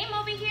a frame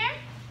over here.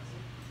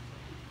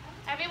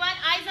 Everyone,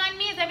 eyes on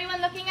me. Is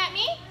everyone looking at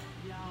me?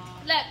 Yeah.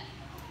 Look,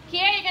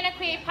 here you're going to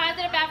create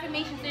positive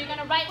affirmations. So you're going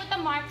to write with a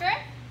marker.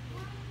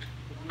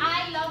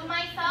 I love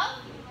myself.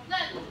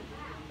 Look,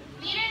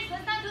 leaders,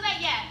 let's not do that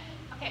yet.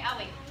 Okay, I'll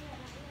wait.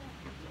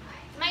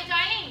 My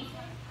darlings,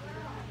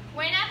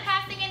 we're not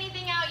passing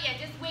anything out yet.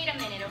 Just wait a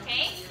minute,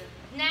 okay?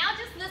 Now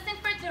just listen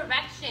for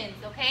directions,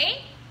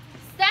 okay?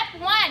 Step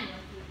 1,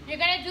 you're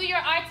going to do your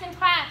arts and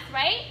crafts,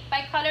 right?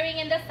 By coloring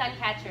in the sun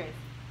catchers.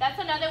 That's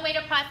another way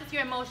to process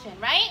your emotion,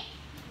 right?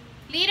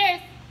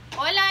 Leaders,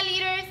 hola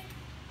leaders.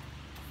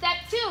 Step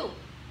 2,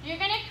 you're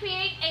going to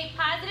create a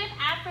positive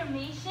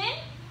affirmation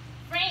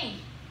frame.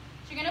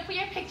 So you're going to put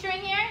your picture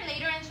in here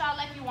later,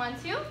 inshallah, if you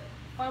want to,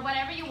 or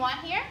whatever you want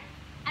here.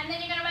 And then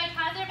you're going to write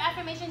positive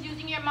affirmations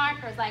using your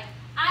markers, like,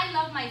 I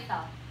love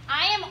myself.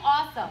 I am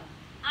awesome.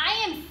 I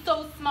am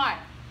so smart,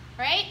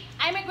 right?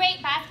 I'm a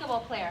great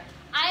basketball player.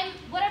 I'm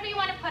whatever you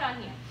want to put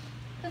on here.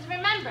 Because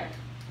remember,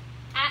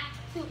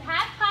 to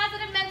have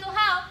positive mental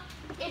health,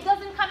 it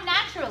doesn't come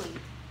naturally.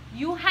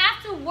 You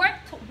have to work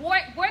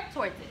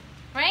towards it,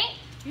 right?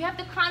 You have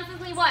to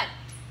constantly what?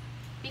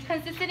 Be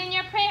consistent in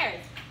your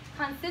prayers.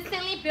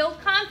 Consistently build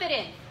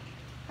confidence.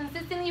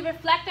 Consistently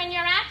reflect on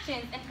your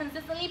actions and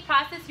consistently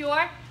process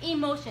your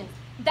emotions.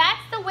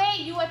 That's the way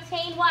you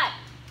attain what?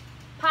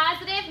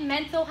 Positive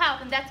mental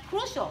health, and that's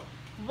crucial.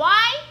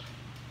 Why?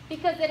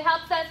 Because it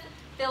helps us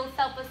build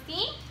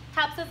self-esteem,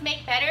 helps us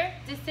make better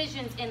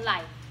decisions in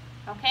life.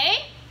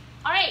 Okay?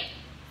 All right.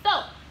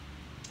 So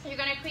you're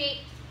going to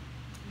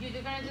do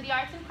the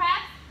arts and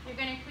crafts. You're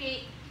going to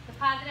create the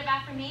positive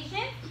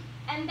affirmations,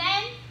 and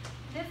then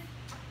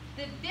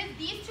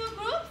these two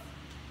groups,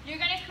 you're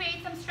going to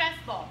create some stress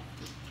balls.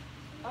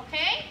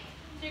 Okay?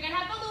 So you're going to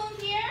have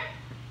balloons here,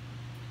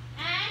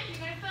 and you're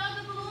going to fill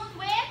the balloons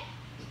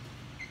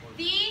with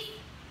these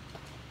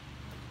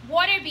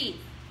water beads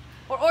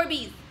or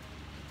Orbeez.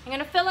 You're going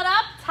to fill it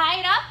up, tie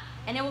it up,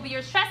 and it will be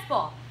your stress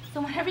ball.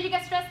 So whenever you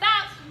get stressed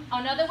out,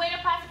 another way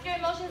to process your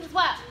emotions is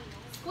what?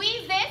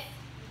 Squeeze this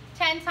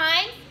 10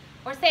 times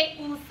or say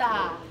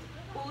USA,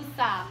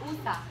 USA,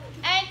 USA.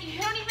 And you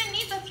don't even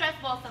need the stress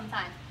ball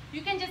sometimes.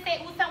 You can just say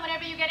USA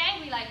whenever you get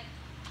angry, like,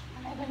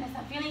 oh my goodness,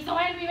 I'm feeling so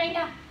angry right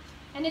now.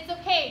 And it's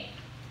okay.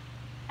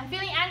 I'm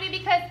feeling angry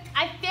because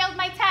I failed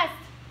my test.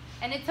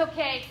 And it's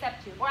okay, I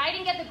accept you. Or I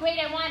didn't get the grade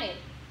I wanted.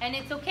 And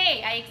it's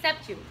okay, I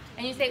accept you.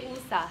 And you say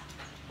USA,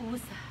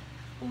 USA,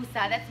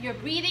 USA. That's your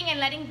breathing and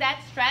letting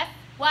that stress,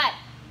 what?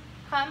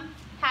 Go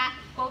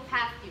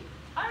past you.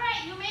 All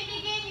right, you may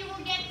begin. You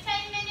will get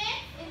 10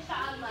 minutes,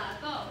 inshallah.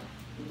 Go.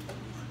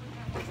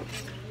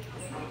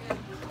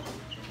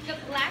 The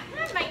black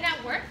one might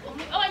not work.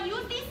 Oh, and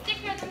use these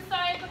stickers. I'm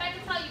sorry, I forgot to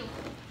tell you.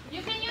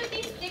 You can use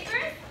these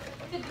stickers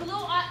to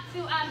glue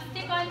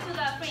stick onto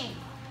the frame.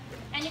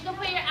 And you can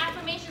put your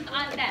affirmations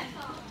on them.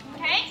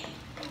 Okay?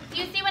 Do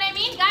you see what I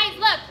mean? Guys,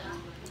 look.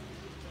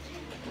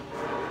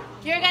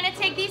 You're going to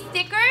take these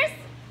stickers,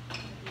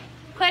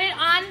 put it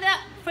on the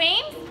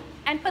frames,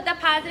 and put the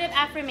positive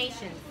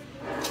affirmations.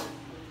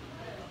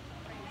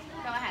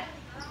 Go ahead.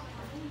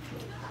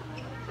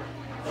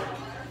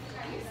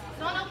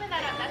 Don't open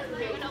that up.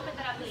 You're going to open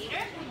that up. up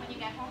later. When you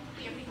get home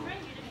to your paper,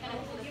 you're just going to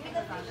put the stickers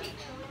on them.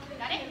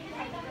 Got it?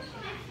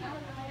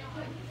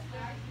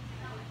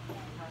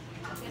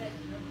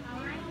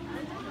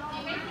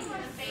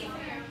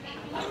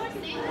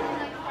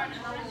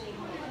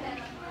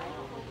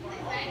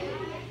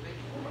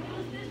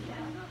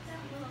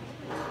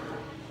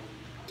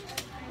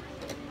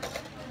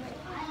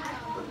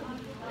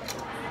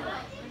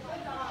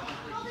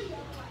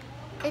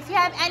 If you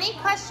have any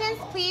questions,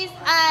 please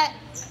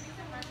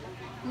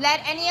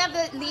let any of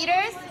the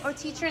leaders or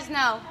teachers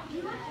know.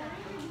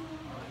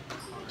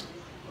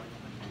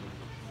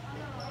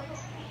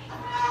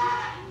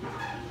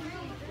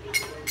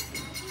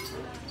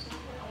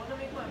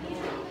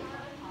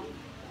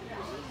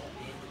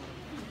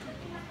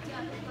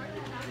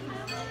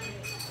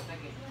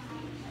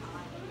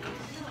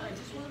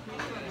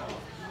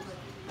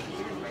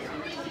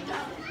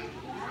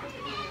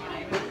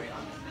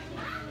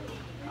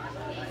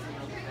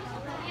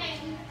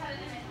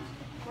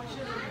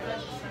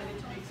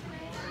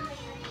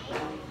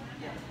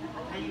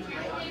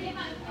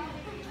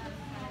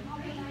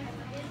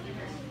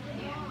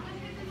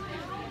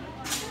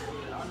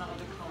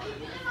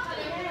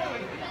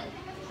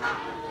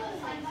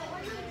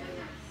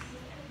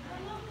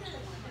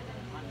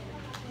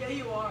 Yeah,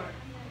 you are.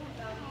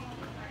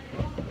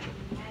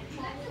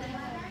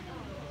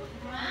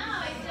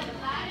 Wow, it's a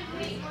lot of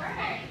great work.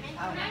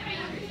 Remember, you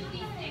can do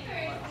these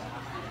stickers.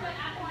 Put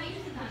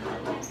applications on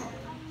them.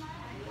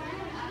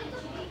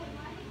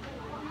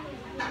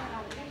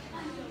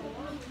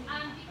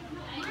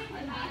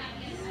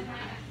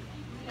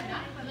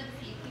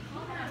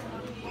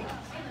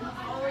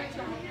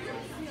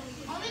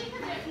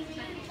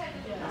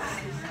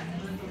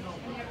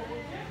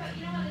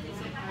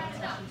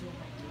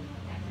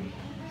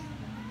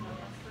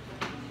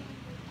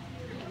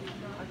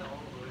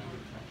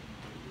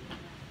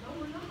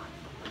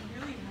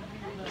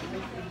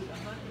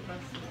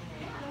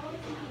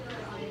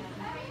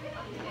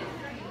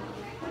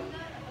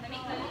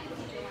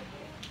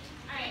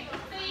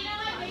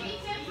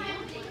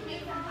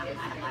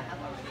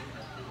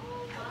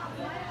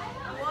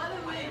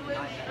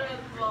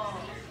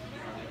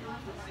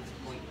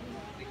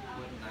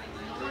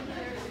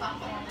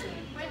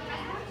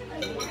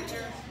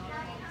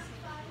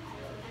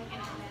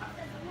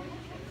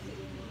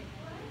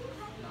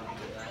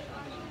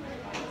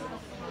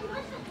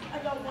 I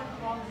got one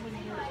problem with you.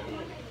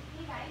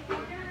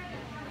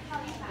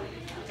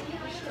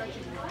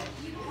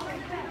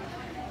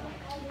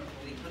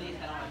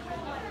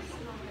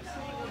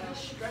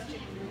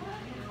 Stretching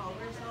your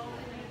collar, so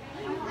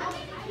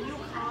you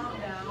calm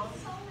down.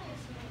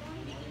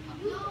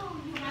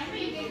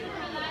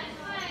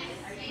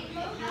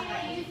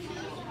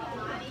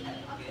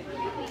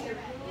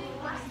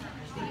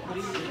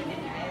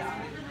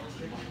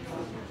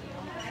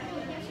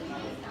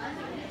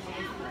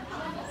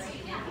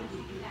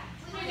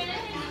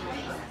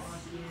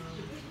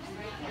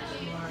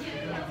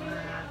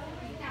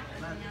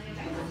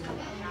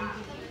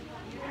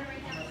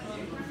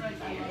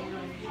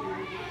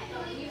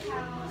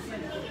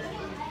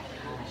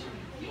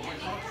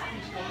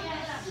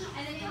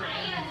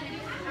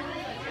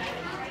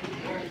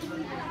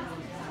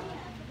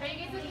 Are you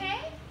guys okay?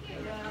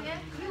 Yeah.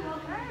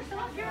 Some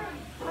of your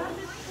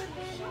classes have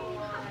been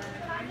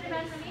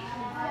transformation.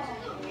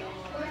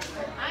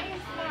 I am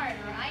smart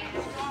or I am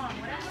strong.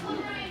 Whatever.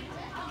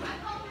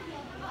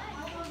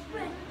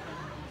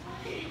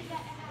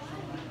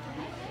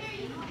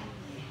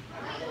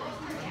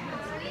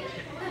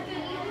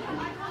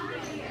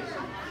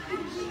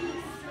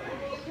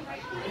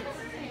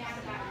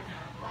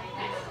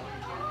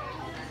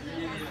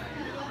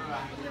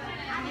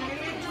 You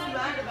get too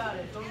mad about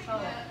it. Don't tell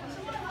her.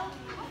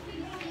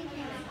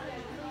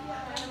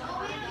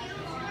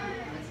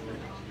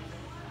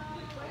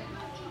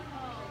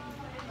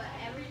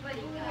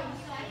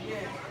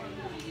 Yeah.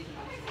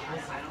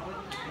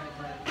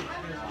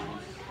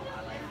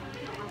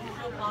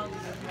 Feel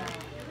positive now.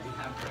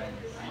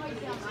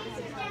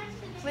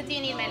 What do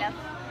you need, my love?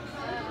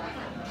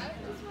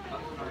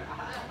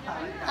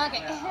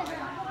 Okay.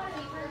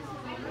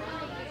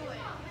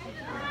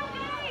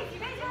 You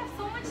guys have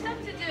so much stuff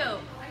to do.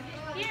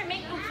 Here,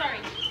 make your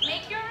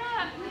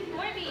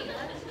war bead.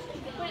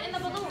 Put it in the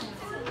balloon.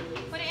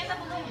 Put it in the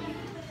balloon.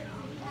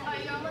 Oh,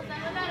 you're almost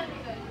done with that?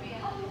 Okay, good.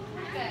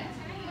 Good.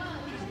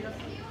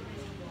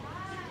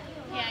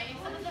 Yeah, you're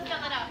supposed to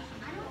fill it up.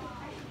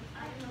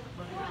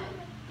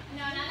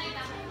 No, not like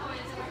that. Oh,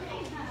 it's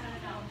working.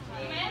 No.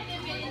 You might have to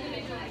get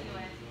individually do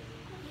it.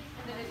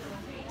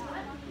 Individually.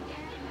 What is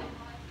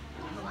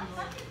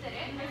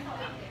it?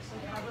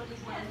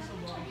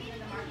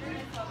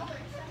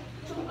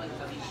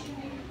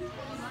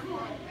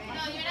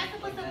 No, you're not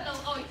supposed to blow.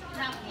 Oh,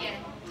 not yet.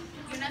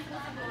 You're not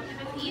supposed to blow.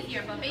 It's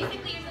easier, but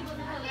basically you're supposed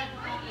to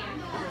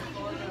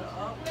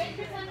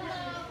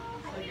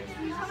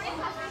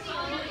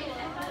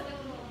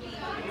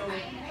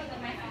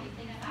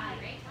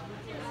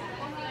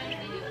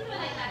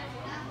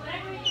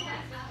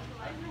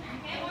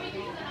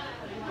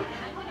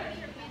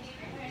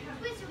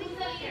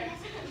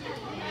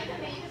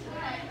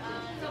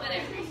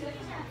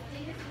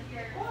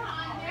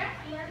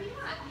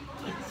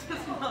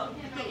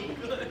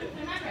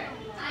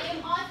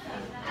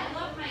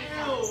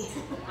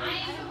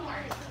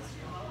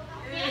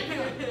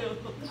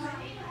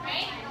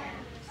Right?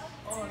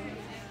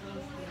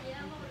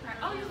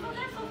 Oh, you filled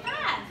that so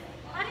fast.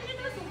 How did you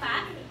do it so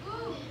fast?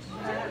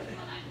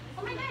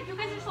 Oh my god, you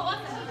guys are so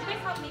awesome. Did you guys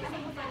help make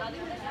something for the other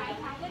kids?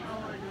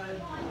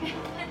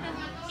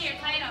 Here,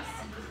 tie it up.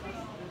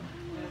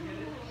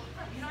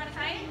 You know how to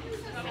tie it?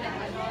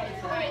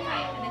 Alright,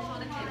 tie it and then show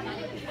the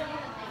kids.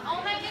 Oh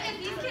my goodness,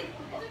 these kids,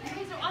 you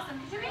guys are awesome.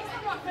 Could you make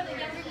some more for the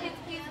younger kids,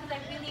 please? Because I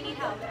really need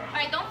help.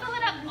 Alright, don't fill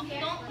it up.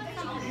 Don't put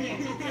some over here.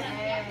 You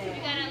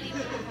gotta leave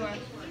it for.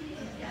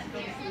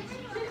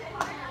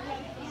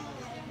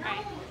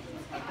 Alright.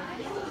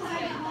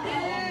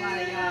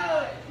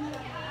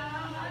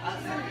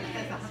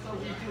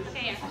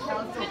 Okay, yeah.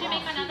 Could you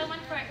make another one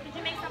for, could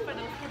you make some for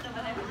those kids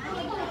over there?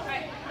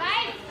 Alright,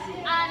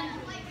 guys,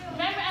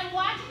 remember, I'm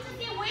watching to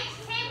see which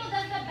table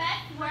does the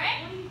best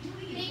work,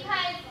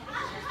 because,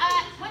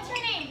 what's your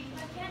name?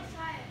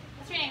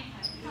 What's your name?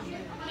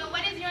 No,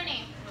 what is your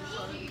name?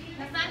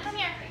 Hassan, come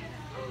here.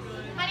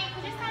 Honey,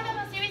 could you stand up?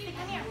 No, seriously,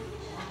 come here.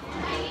 I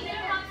need your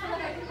help to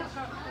look at the girl.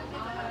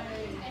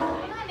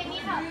 Come on, they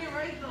need help. No,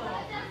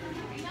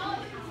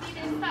 see,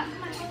 there's stuff.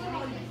 Come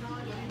on.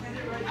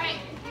 Alright.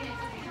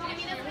 Give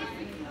me this, please.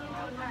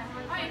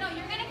 Alright, no,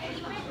 you're gonna keep it.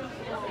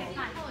 Okay,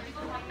 come on. You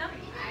go walk them.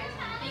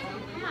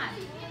 Come on.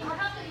 You want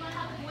help? You want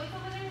help the boys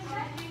over there?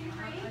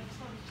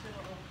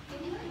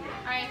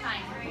 Alright,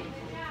 fine. It's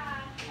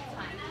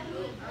fine.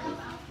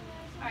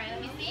 Alright,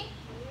 let me see.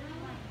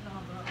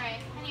 Alright,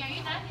 honey, are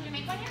you done? Did you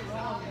make one here?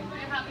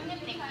 You're helping him?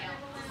 Thank you.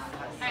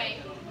 Alright.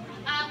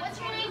 What's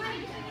your name,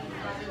 honey?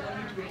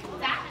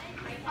 Zach?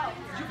 Oh,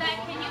 Zach,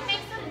 can you make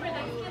some for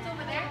the kids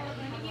over there? Let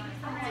me give you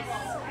some.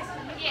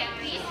 Yeah,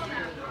 please.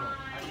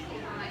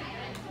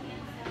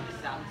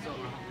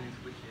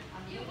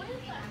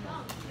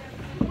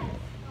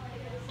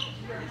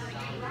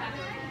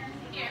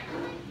 Here,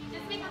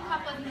 just make a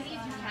couple as many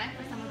as you can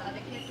for some of the other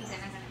kids because they're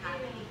not going to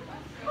have any.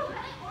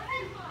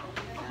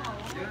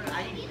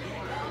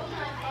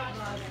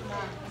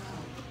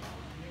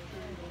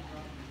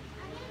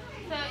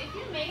 So if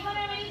you make one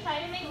already,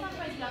 try to make some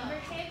for younger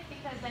kids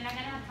because they're not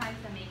going to have time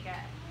to make it.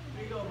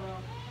 Here you go, bro.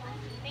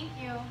 Thank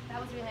you. That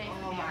was really nice.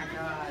 Oh my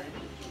god.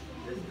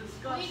 It's We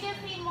disgusting.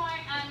 just need more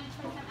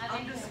for some other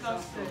I'm kids.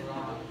 disgusted. It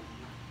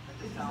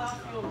does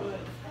not feel good.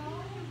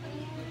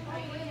 Are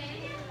you in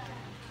it?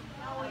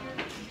 No, you're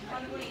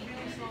trying to do it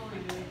really slowly,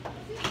 dude.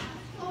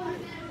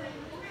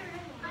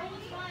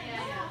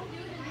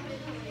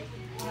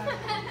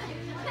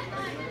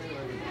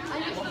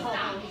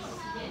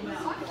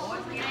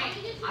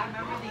 I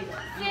remember these.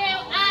 So,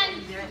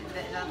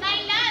 my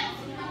love,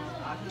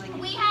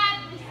 we have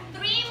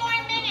 3 more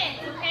minutes,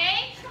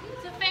 okay,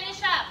 to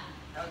finish up.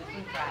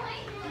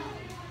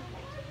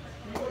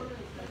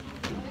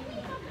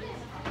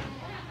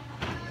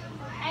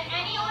 And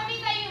any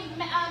Orbeez that you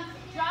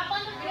drop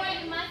on the floor,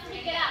 you must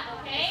pick it up,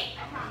 okay?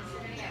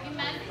 You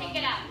must pick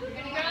it up.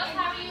 Girls,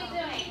 how are you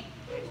doing?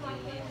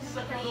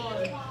 Second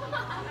one.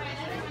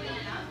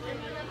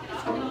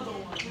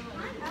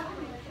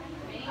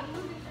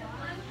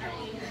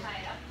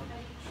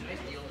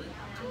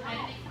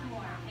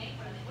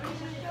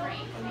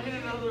 I need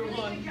another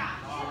one.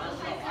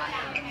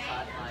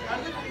 How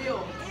does it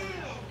feel?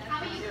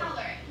 How about you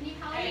color? Can you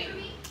color it for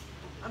me?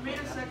 I made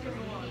a second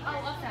one. Oh,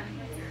 awesome.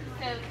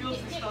 So, It feels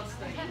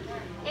disgusting.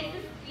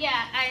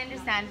 Yeah, I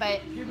understand,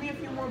 but Give me a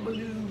few more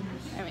balloons.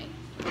 all right.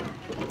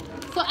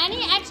 So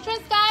any extras,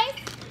 guys?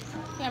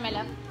 Here, my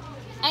love.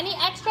 Any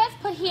extras?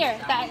 Put here.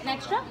 That an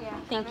extra? Yeah.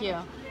 Thank you.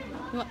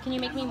 Can you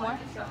make me more?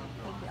 Thank you.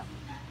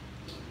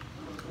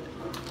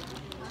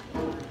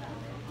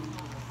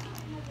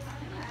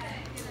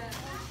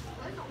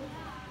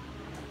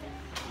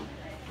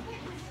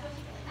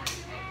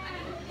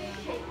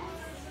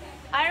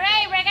 All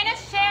right, we're gonna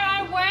share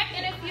our work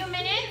in a few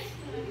minutes.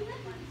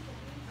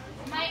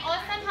 My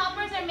awesome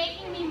helpers are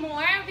making me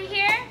more over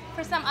here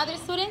for some other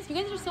students. You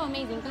guys are so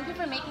amazing. Thank you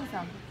for making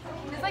some.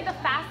 This is like the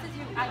fastest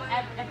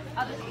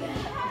other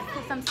students,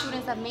 some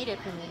students have made it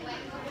for me.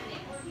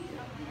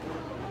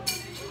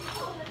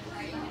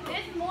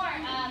 There's more.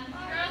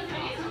 Girls,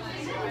 ready?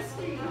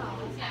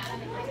 Yeah.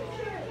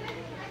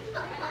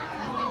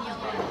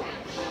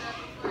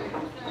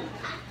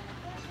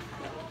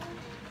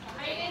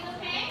 Are you guys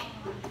okay?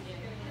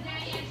 Is there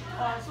any extra?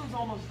 Oh, this one's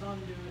almost done,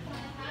 dude.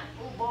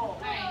 Oh, ball. All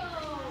right.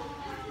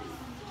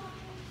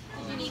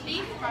 Did you need these?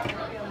 Yeah, I'm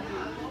gonna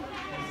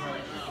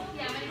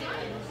do it.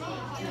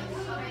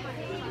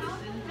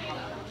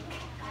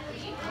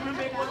 I'm gonna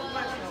make one for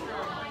myself.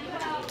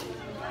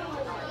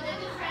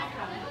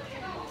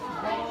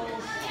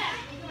 Balls.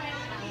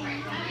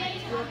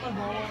 Flip my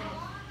ball.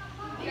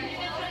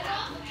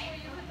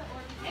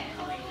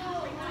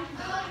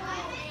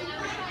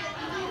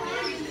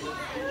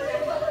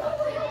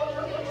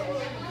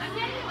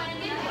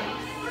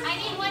 I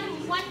need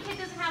one kid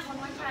doesn't have one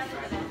child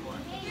over there.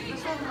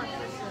 This one's my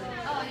sister.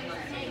 Oh,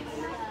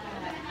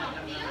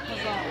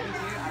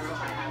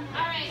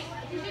 all right.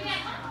 Did you get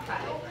one?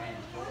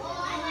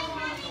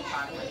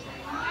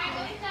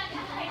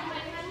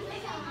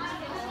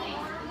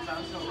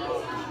 Sounds so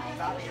wrong.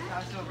 It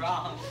sounds so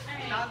wrong.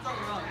 It sounds so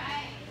wrong.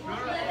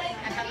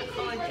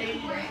 So like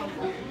Katie or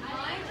something.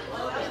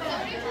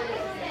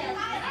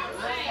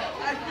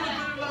 I feel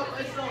good about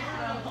myself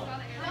now.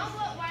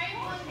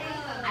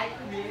 I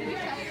created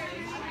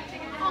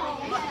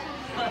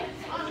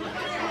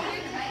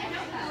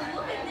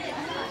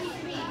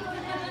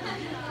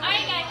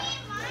Alright guys.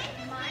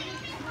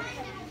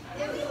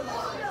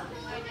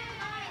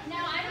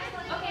 Now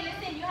okay,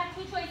 listen, you have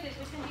two choices.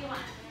 Which one do you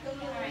want?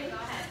 Alright, go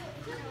ahead.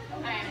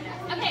 Alright.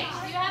 Okay,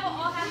 do you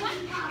all have one?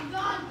 Do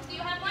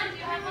you have one? Do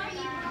you have one?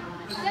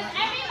 Does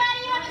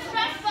everybody have a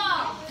stress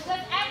ball?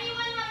 Does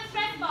everyone have a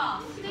stress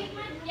ball?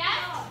 Yes?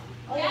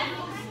 Yes?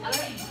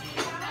 Okay.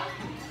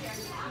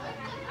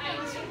 Alright,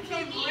 so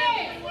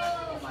leaders.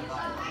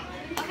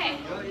 Okay.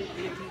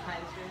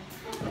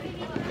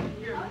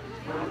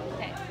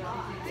 Okay.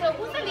 So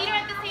who's the leader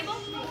at this table?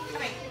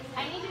 Alright. I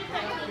need you to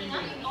start cleaning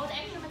up all the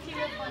extra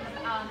materials in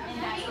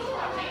that table.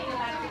 Okay?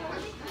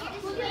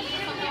 Who's the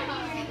leader here?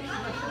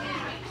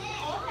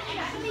 All the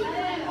extra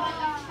materials.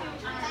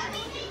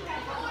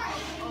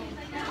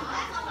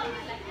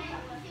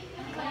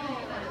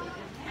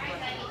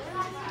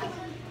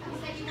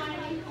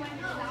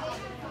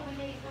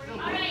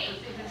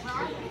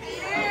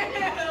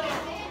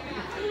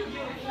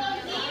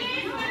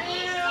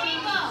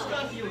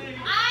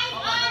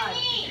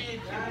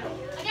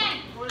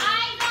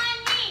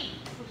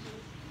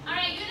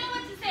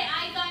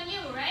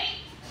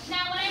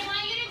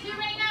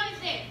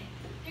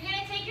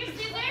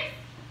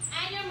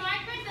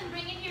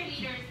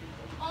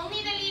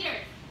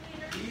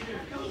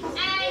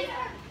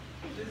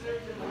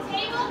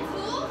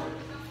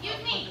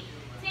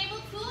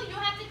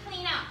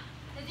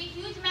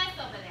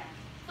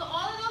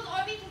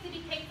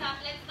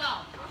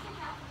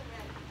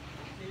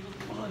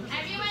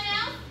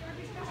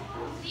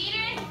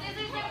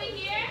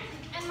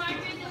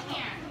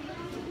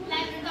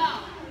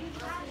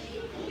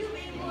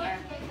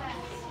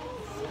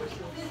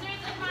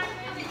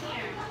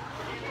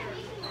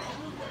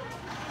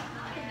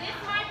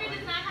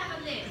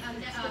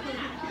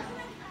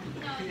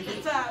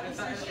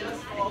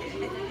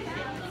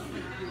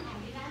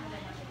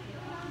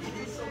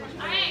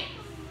 Alright.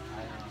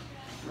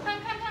 Come.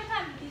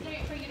 These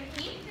are for you to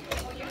keep.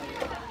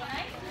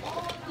 Alright.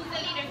 Who's the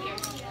leader here?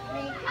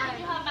 Can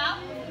you help out?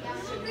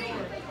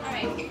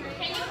 Alright.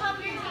 Can you help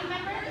your team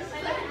members?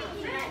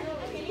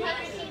 Can you help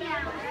your team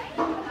members?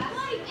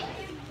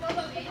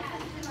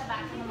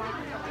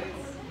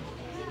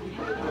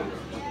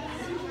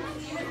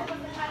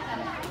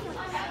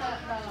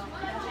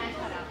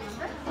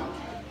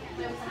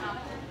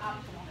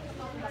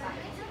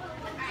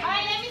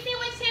 Alright, let me see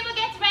which table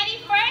gets ready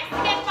first to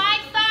get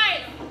 5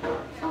 stars.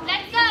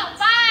 Let's go.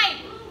 5,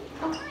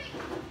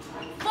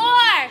 4.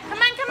 Come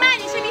on.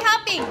 You should be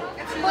helping.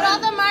 Put all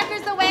the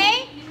markers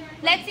away.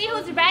 Let's see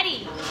who's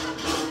ready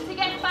to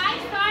get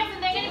 5 stars,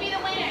 and they're going to be the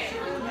winners.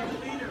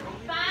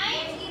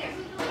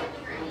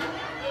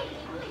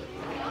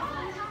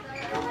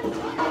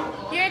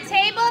 5. Your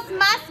tables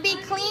must be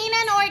clean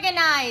and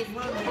organized.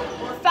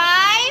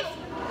 5,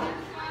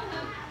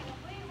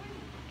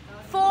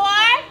 4.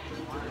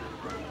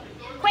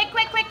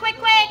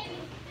 Quick.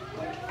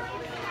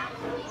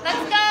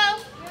 Let's go.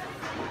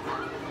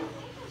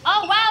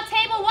 Oh, wow.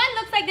 Table 1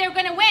 looks like they're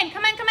going to win.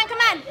 Come on.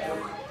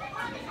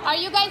 Are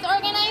you guys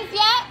organized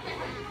yet?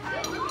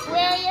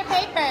 Where are your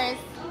papers?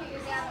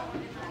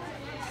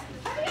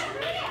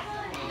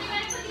 You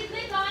guys put these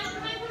lids on.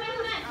 Come on.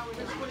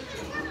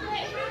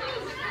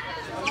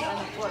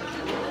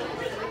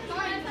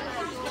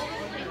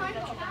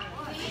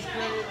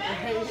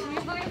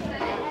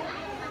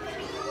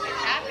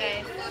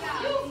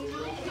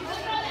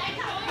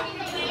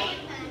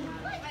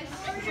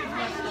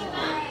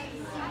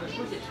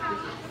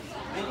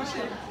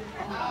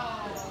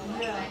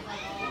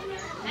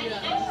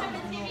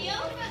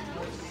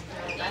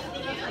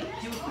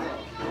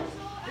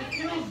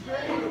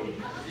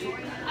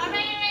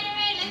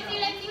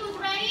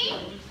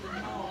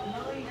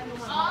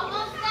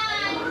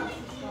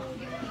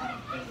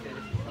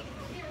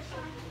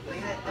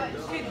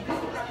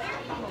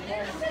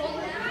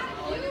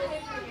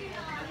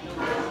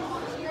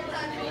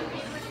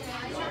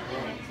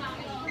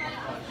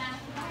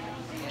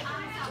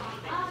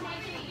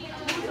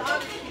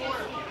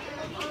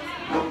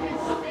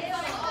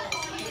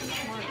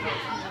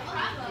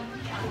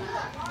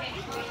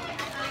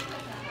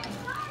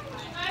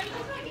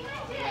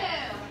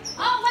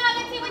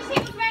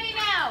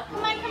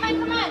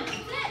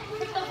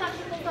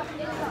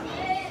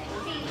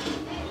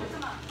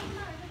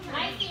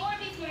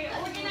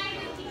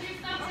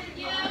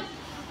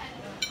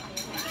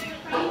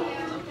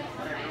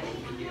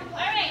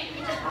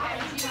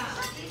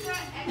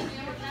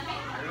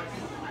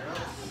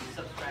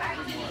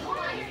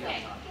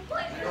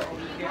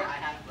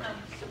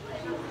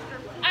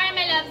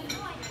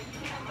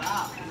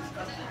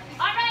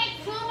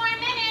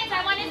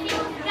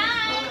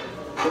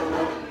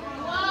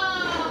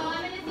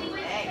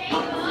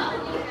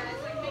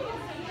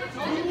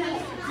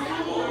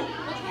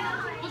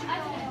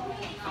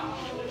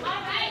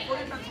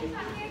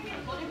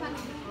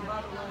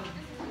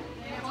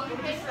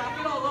 Just stack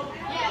it all over.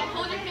 Yeah,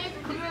 hold your hands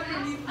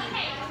underneath.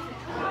 Okay.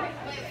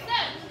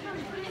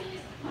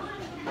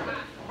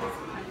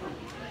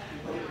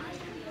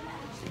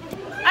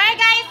 Alright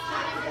guys,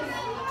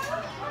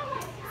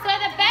 so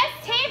the best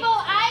table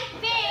I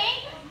think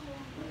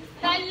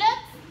that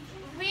looks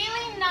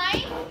really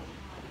nice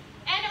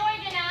and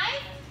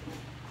organized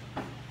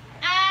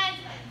and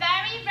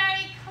very,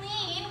 very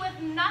clean with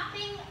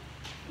nothing,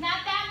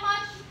 not that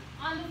much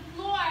on the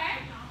floor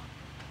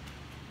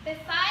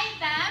beside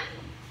them,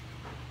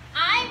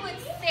 I would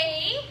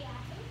say,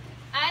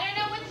 I don't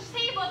know which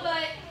table,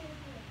 but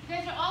you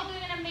guys are all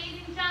doing an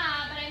amazing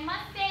job, but I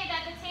must say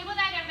that the table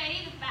that got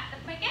ready the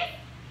quickest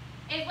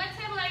is, what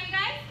table are you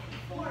guys?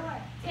 4.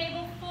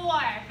 Table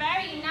 4.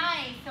 Very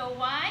nice. So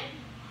 1,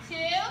 2,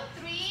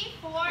 3,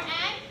 4,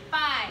 and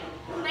 5.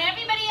 But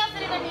everybody else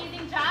did an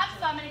amazing job,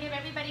 so I'm going to give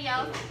everybody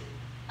else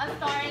a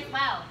star as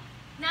well.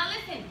 Now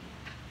listen.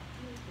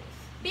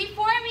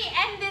 Before we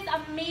end this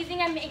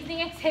amazing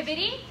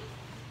activity,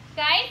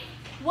 guys,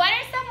 what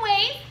are some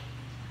ways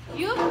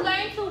you've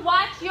learned to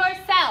watch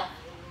yourself?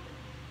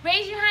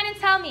 Raise your hand and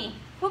tell me.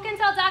 Who can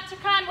tell Dr.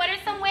 Khan what are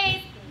some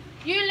ways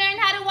you learned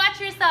how to watch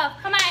yourself?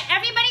 Come on,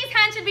 everybody's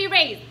hand should be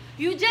raised.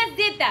 You just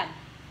did them.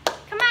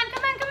 Come on,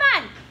 come on, come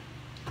on.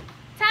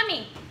 Tell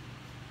me.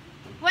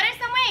 What are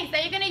some ways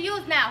that you're going to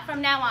use now,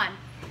 from now on?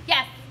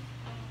 Yes.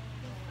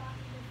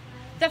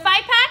 The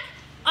 5-pack?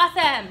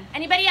 Awesome.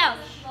 Anybody else?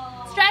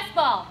 Stress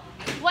ball.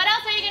 What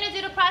else are you going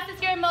to do to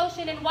process your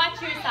emotion and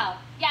watch yourself?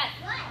 Yes.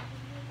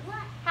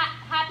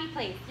 Happy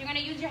place. You're going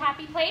to use your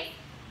happy place?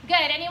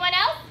 Good. Anyone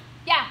else?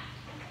 Yeah.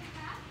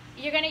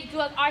 You're going to do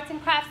arts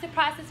and crafts to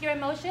process your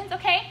emotions?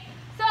 Okay.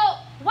 So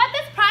what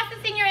does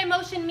processing your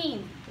emotion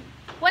mean?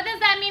 What does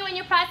that mean when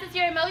you process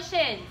your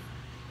emotions?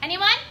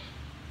 Anyone?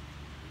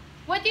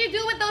 What do you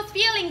do with those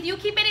feelings? Do you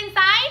keep it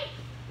inside?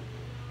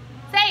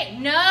 Say it.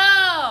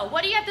 No.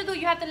 What do you have to do?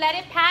 You have to let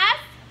it pass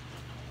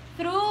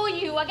through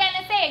you. Again,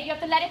 let's say it. You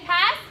have to let it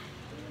pass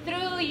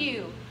through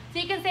you. So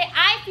you can say,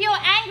 I feel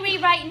angry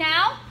right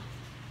now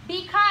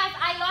because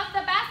I lost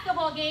the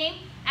basketball game,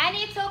 and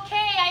it's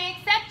okay, I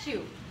accept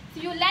you.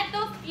 So you let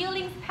those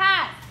feelings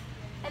pass.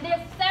 And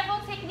there's several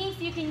techniques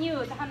you can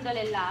use,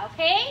 alhamdulillah,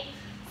 okay?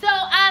 So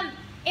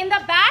in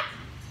the back,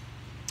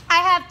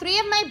 I have 3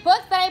 of my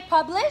books that I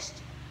published.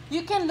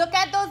 You can look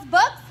at those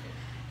books.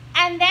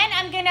 And then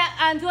I'm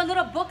gonna do a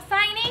little book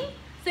signing.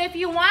 So if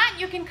you want,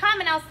 you can come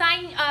and I'll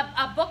sign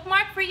a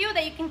bookmark for you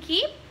that you can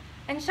keep,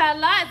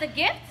 inshallah, as a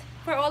gift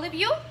for all of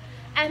you.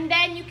 And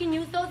then you can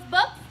use those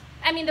books,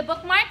 the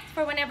bookmarks,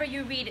 for whenever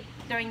you read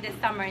during this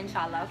summer,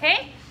 inshallah,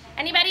 okay?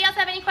 Anybody else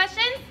have any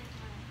questions?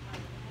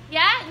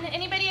 Yeah?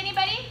 Anybody?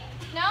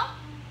 No?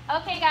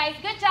 Okay, guys,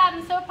 good job.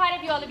 I'm so proud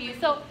of you, all of you.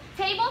 So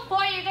table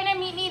 4, you're gonna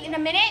meet me in a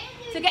minute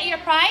to get your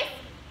prize,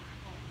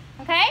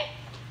 okay?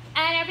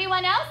 And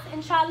everyone else,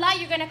 inshallah,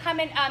 you're gonna come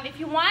in, if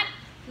you want,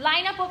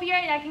 line up over here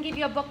and I can give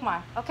you a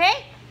bookmark,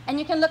 okay? And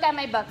you can look at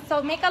my book.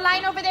 So make a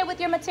line over there with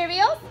your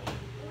materials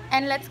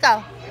and let's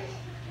go.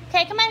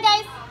 Okay, come on,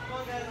 guys.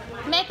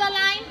 Make a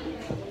line.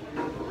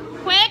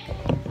 Quick.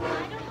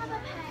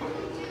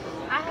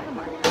 I have a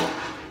marker.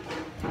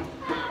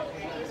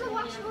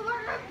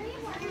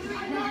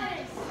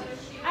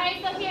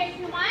 Alright, so here, if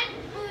you want.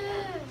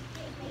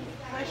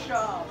 Nice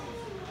job.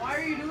 Why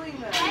are you doing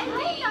that?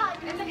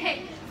 It's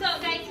okay. So,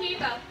 guys, here you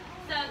go.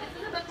 So, this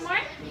is a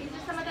bookmark. These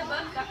are some of the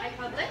books that I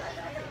published.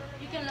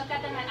 You can look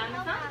at them at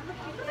Amazon.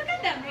 Look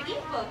at them. They're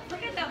e-books.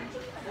 Look at them.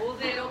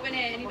 Hold it, open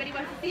it. Anybody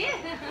wants to see it?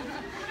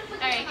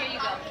 Alright, here you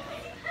go.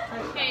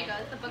 Here you go.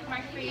 It's a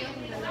bookmark for you. You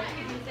can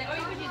use it, or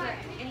you could use it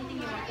anything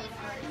you want.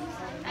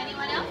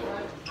 Anyone else?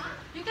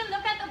 You can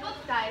look at the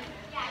books, guys.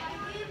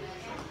 Here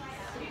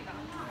you go.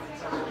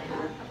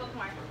 A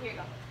bookmark. Here you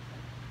go.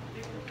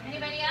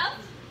 Anybody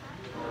else?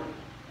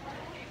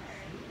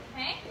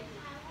 Okay.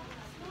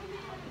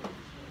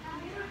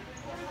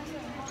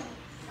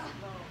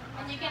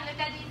 And you can look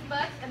at these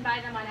books and buy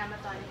them on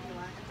Amazon if you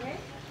want, okay?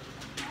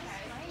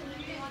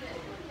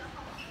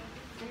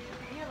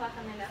 You're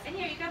welcome, my love. And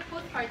here, you got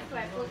postcards too.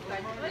 I have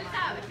postcards. What's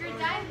up? If you're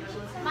done,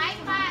 my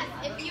class,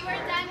 if you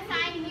are done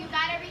signing, you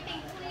got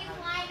everything, please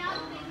line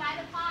up, please buy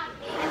the pot.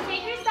 And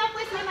take your stuff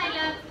with you, my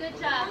love. Good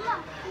job.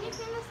 Mama, can you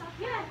clean this up?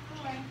 Yeah.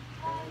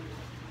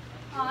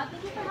 Aw,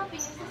 thank you for helping.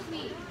 You're so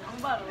sweet.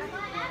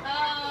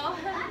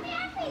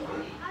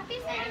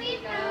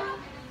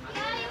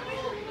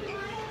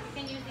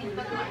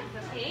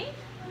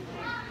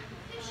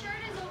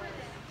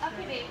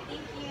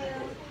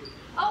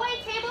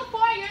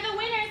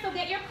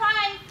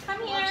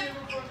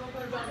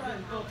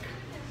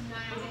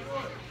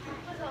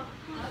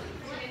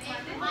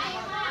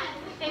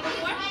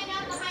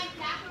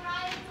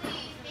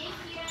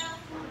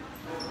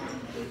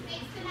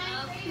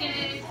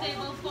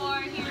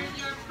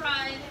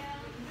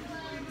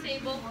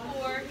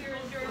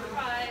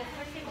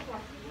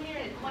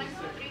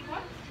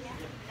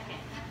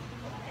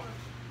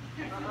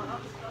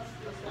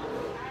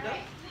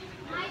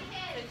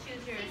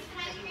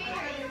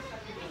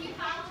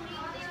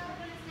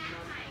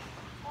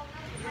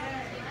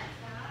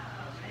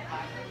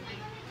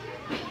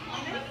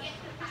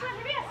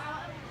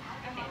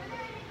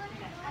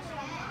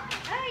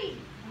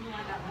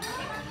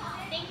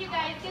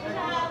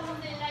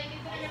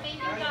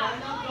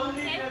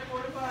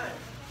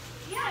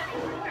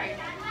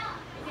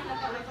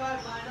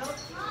 5, line up.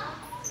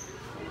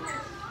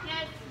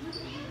 Yes.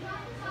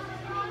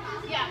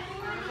 Yeah.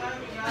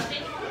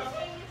 Okay.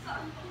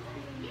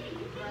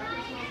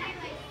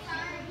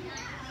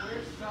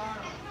 Where's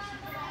Sarah?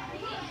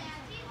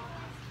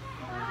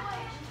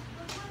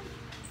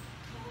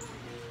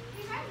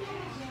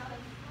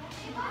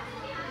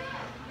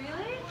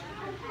 Really?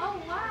 Oh,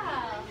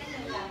 wow.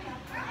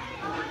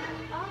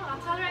 Oh, I'll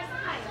colorize the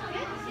eye,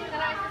 okay?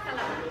 Colorize the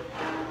color.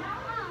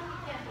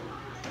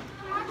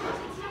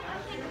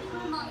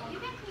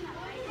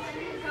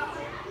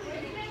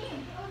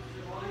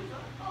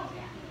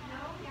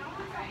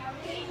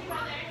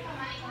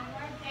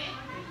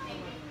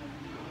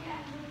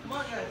 Come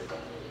on, guys.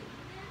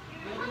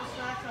 We're gonna do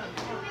snack time.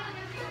 Come on.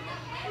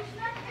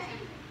 Snack time.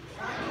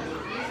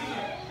 We're losing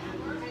it.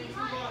 We're taking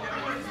too long.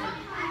 Everybody's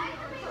here.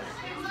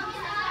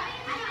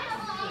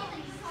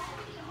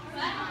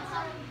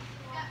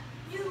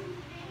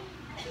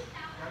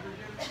 Grab your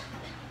gift.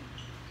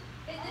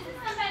 Is this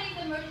somebody's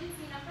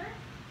emergency number?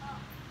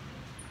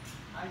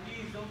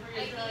 IDs. Don't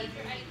forget your ID ID.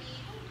 for ID.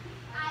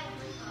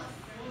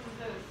 Whose is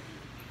this?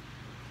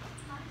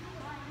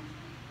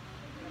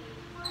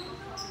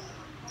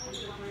 Who's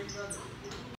it for your brother?